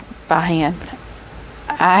these by hand.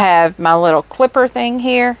 I have my little clipper thing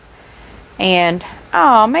here, and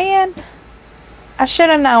oh man, I should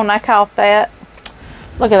have known. I caught that.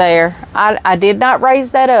 Look at there. I did not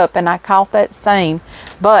raise that up, and I caught that seam.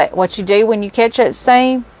 But what you do when you catch that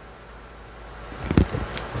seam,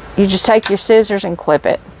 you just take your scissors and clip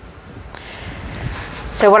it.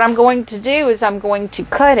 So what I'm going to do is I'm going to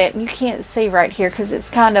cut it. And you can't see right here because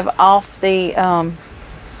it's kind of off the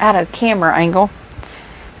out of camera angle.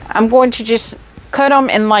 I'm going to just cut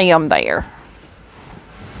them and lay them there.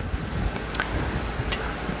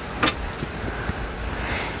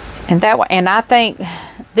 And that way, and I think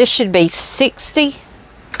this should be 60.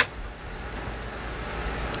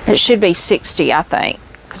 It should be 60, I think,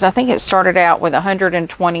 because I think it started out with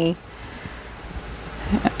 120,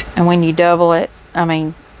 and when you double it, I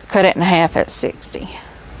mean, cut it in half at 60.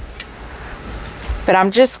 But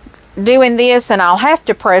I'm just doing this, and I'll have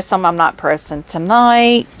to press them. I'm not pressing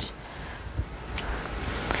tonight.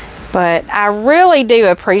 But I really do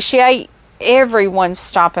appreciate everyone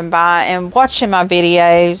stopping by and watching my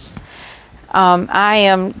videos. I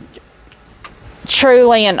am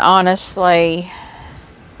truly and honestly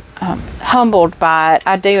humbled by it.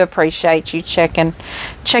 I do appreciate you checking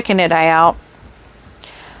it out.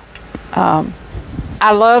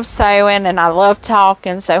 I love sewing and I love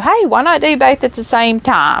talking, so hey, why not do both at the same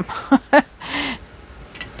time?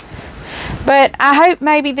 But I hope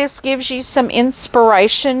maybe this gives you some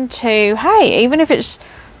inspiration to, hey, even if it's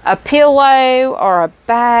a pillow or a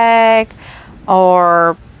bag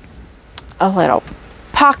or a little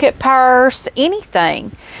pocket purse,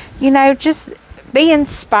 anything, you know, just be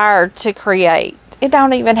inspired to create. It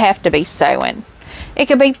don't even have to be sewing. It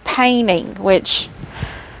could be painting, which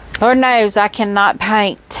Lord knows I cannot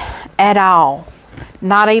paint at all.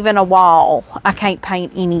 Not even a wall. I can't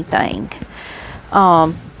paint anything.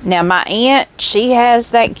 Now my aunt, she has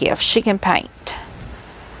that gift. She can paint.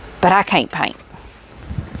 But I can't paint.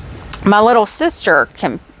 My little sister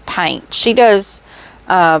can paint. She does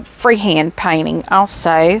freehand painting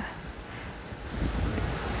also.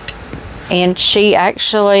 And she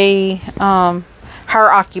actually,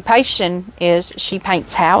 her occupation is she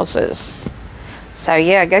paints houses. So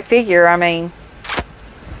yeah, go figure. I mean,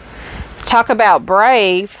 talk about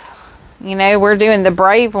brave. You know, we're doing the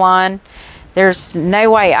brave line. There's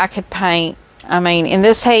no way I could paint. I mean, in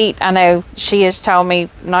this heat, I know she has told me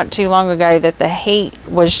not too long ago that the heat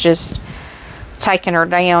was just taking her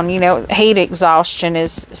down. You know, heat exhaustion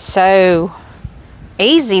is so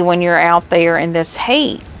easy when you're out there in this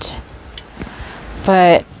heat.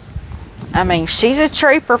 But I mean, she's a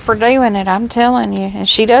trooper for doing it, I'm telling you. And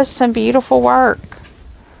she does some beautiful work.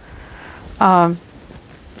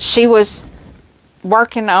 She was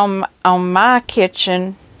working on my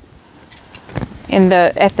kitchen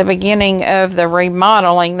at the beginning of the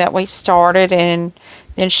remodeling that we started, and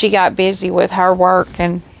then she got busy with her work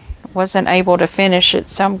and wasn't able to finish it.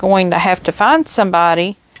 So I'm going to have to find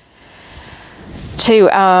somebody to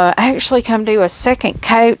actually come do a second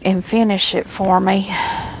coat and finish it for me.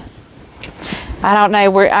 I don't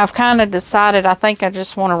know. I've kind of decided I think I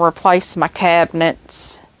just want to replace my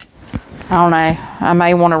cabinets. I don't know. I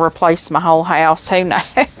may want to replace my whole house. Who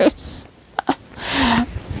knows?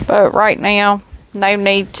 But right now, no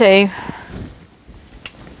need to.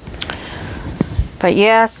 But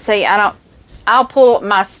yeah, see, I'll pull up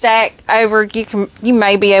my stack over. You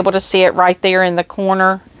may be able to see it right there in the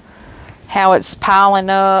corner, how it's piling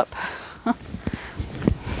up.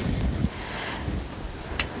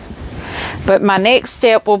 But my next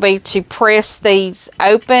step will be to press these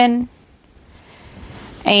open,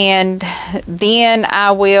 and then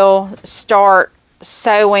I will start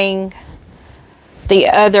sewing the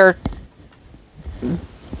other.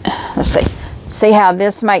 Let's see how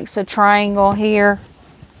this makes a triangle here.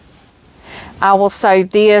 I will sew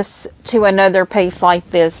this to another piece like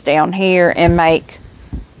this down here and make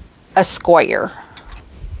a square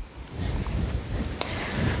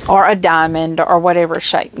or a diamond or whatever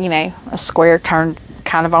shape, you know, a square turned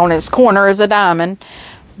kind of on its corner is a diamond.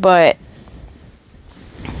 But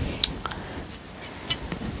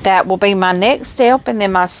that will be my next step, and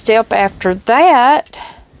then my step after that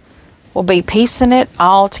will be piecing it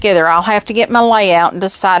all together. I'll have to get my layout and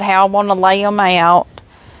decide how I want to lay them out,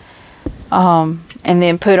 and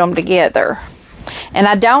then put them together. And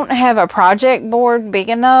I don't have a project board big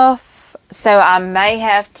enough, so I may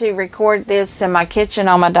have to record this in my kitchen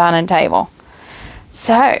on my dining table.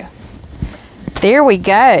 So there we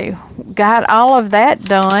go. Got all of that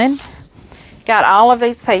done. Got all of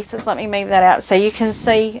these pieces. Let me move that out so you can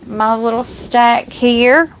see my little stack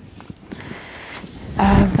here.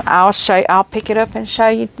 I'll pick it up and show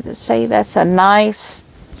you. See, that's a nice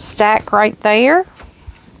stack right there.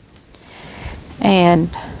 And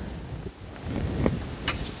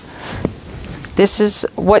this is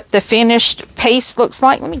what the finished piece looks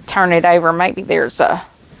like. Let me turn it over. Maybe there's a,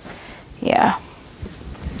 yeah.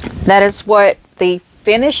 That is what the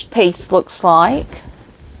finished piece looks like.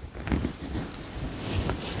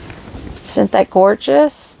 Isn't that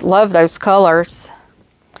gorgeous? Love those colors.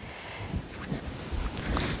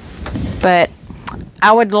 But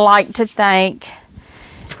I would like to thank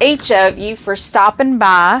each of you for stopping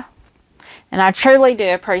by, and I truly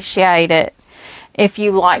do appreciate it. If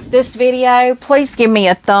you like this video, please give me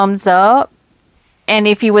a thumbs up, and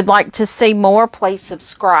if you would like to see more, please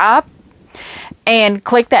subscribe and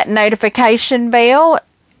click that notification bell,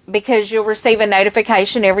 because you'll receive a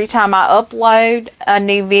notification every time I upload a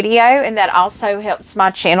new video, and that also helps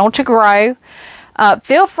my channel to grow.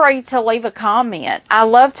 feel free to leave a comment. I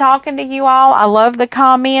love talking to you all. I love the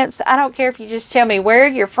comments. I don't care if you just tell me where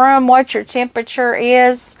you're from, what your temperature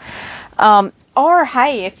is. Or,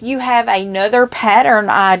 hey, if you have another pattern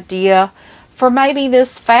idea for maybe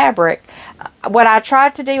this fabric. What I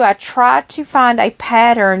tried to do, I tried to find a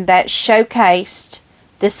pattern that showcased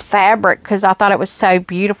this fabric because I thought it was so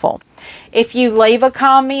beautiful. If you leave a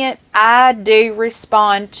comment, I do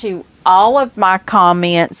respond to all of my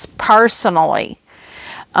comments personally.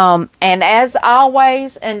 And as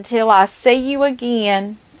always, until I see you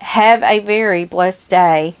again, have a very blessed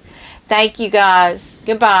day. Thank you guys.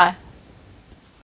 Goodbye.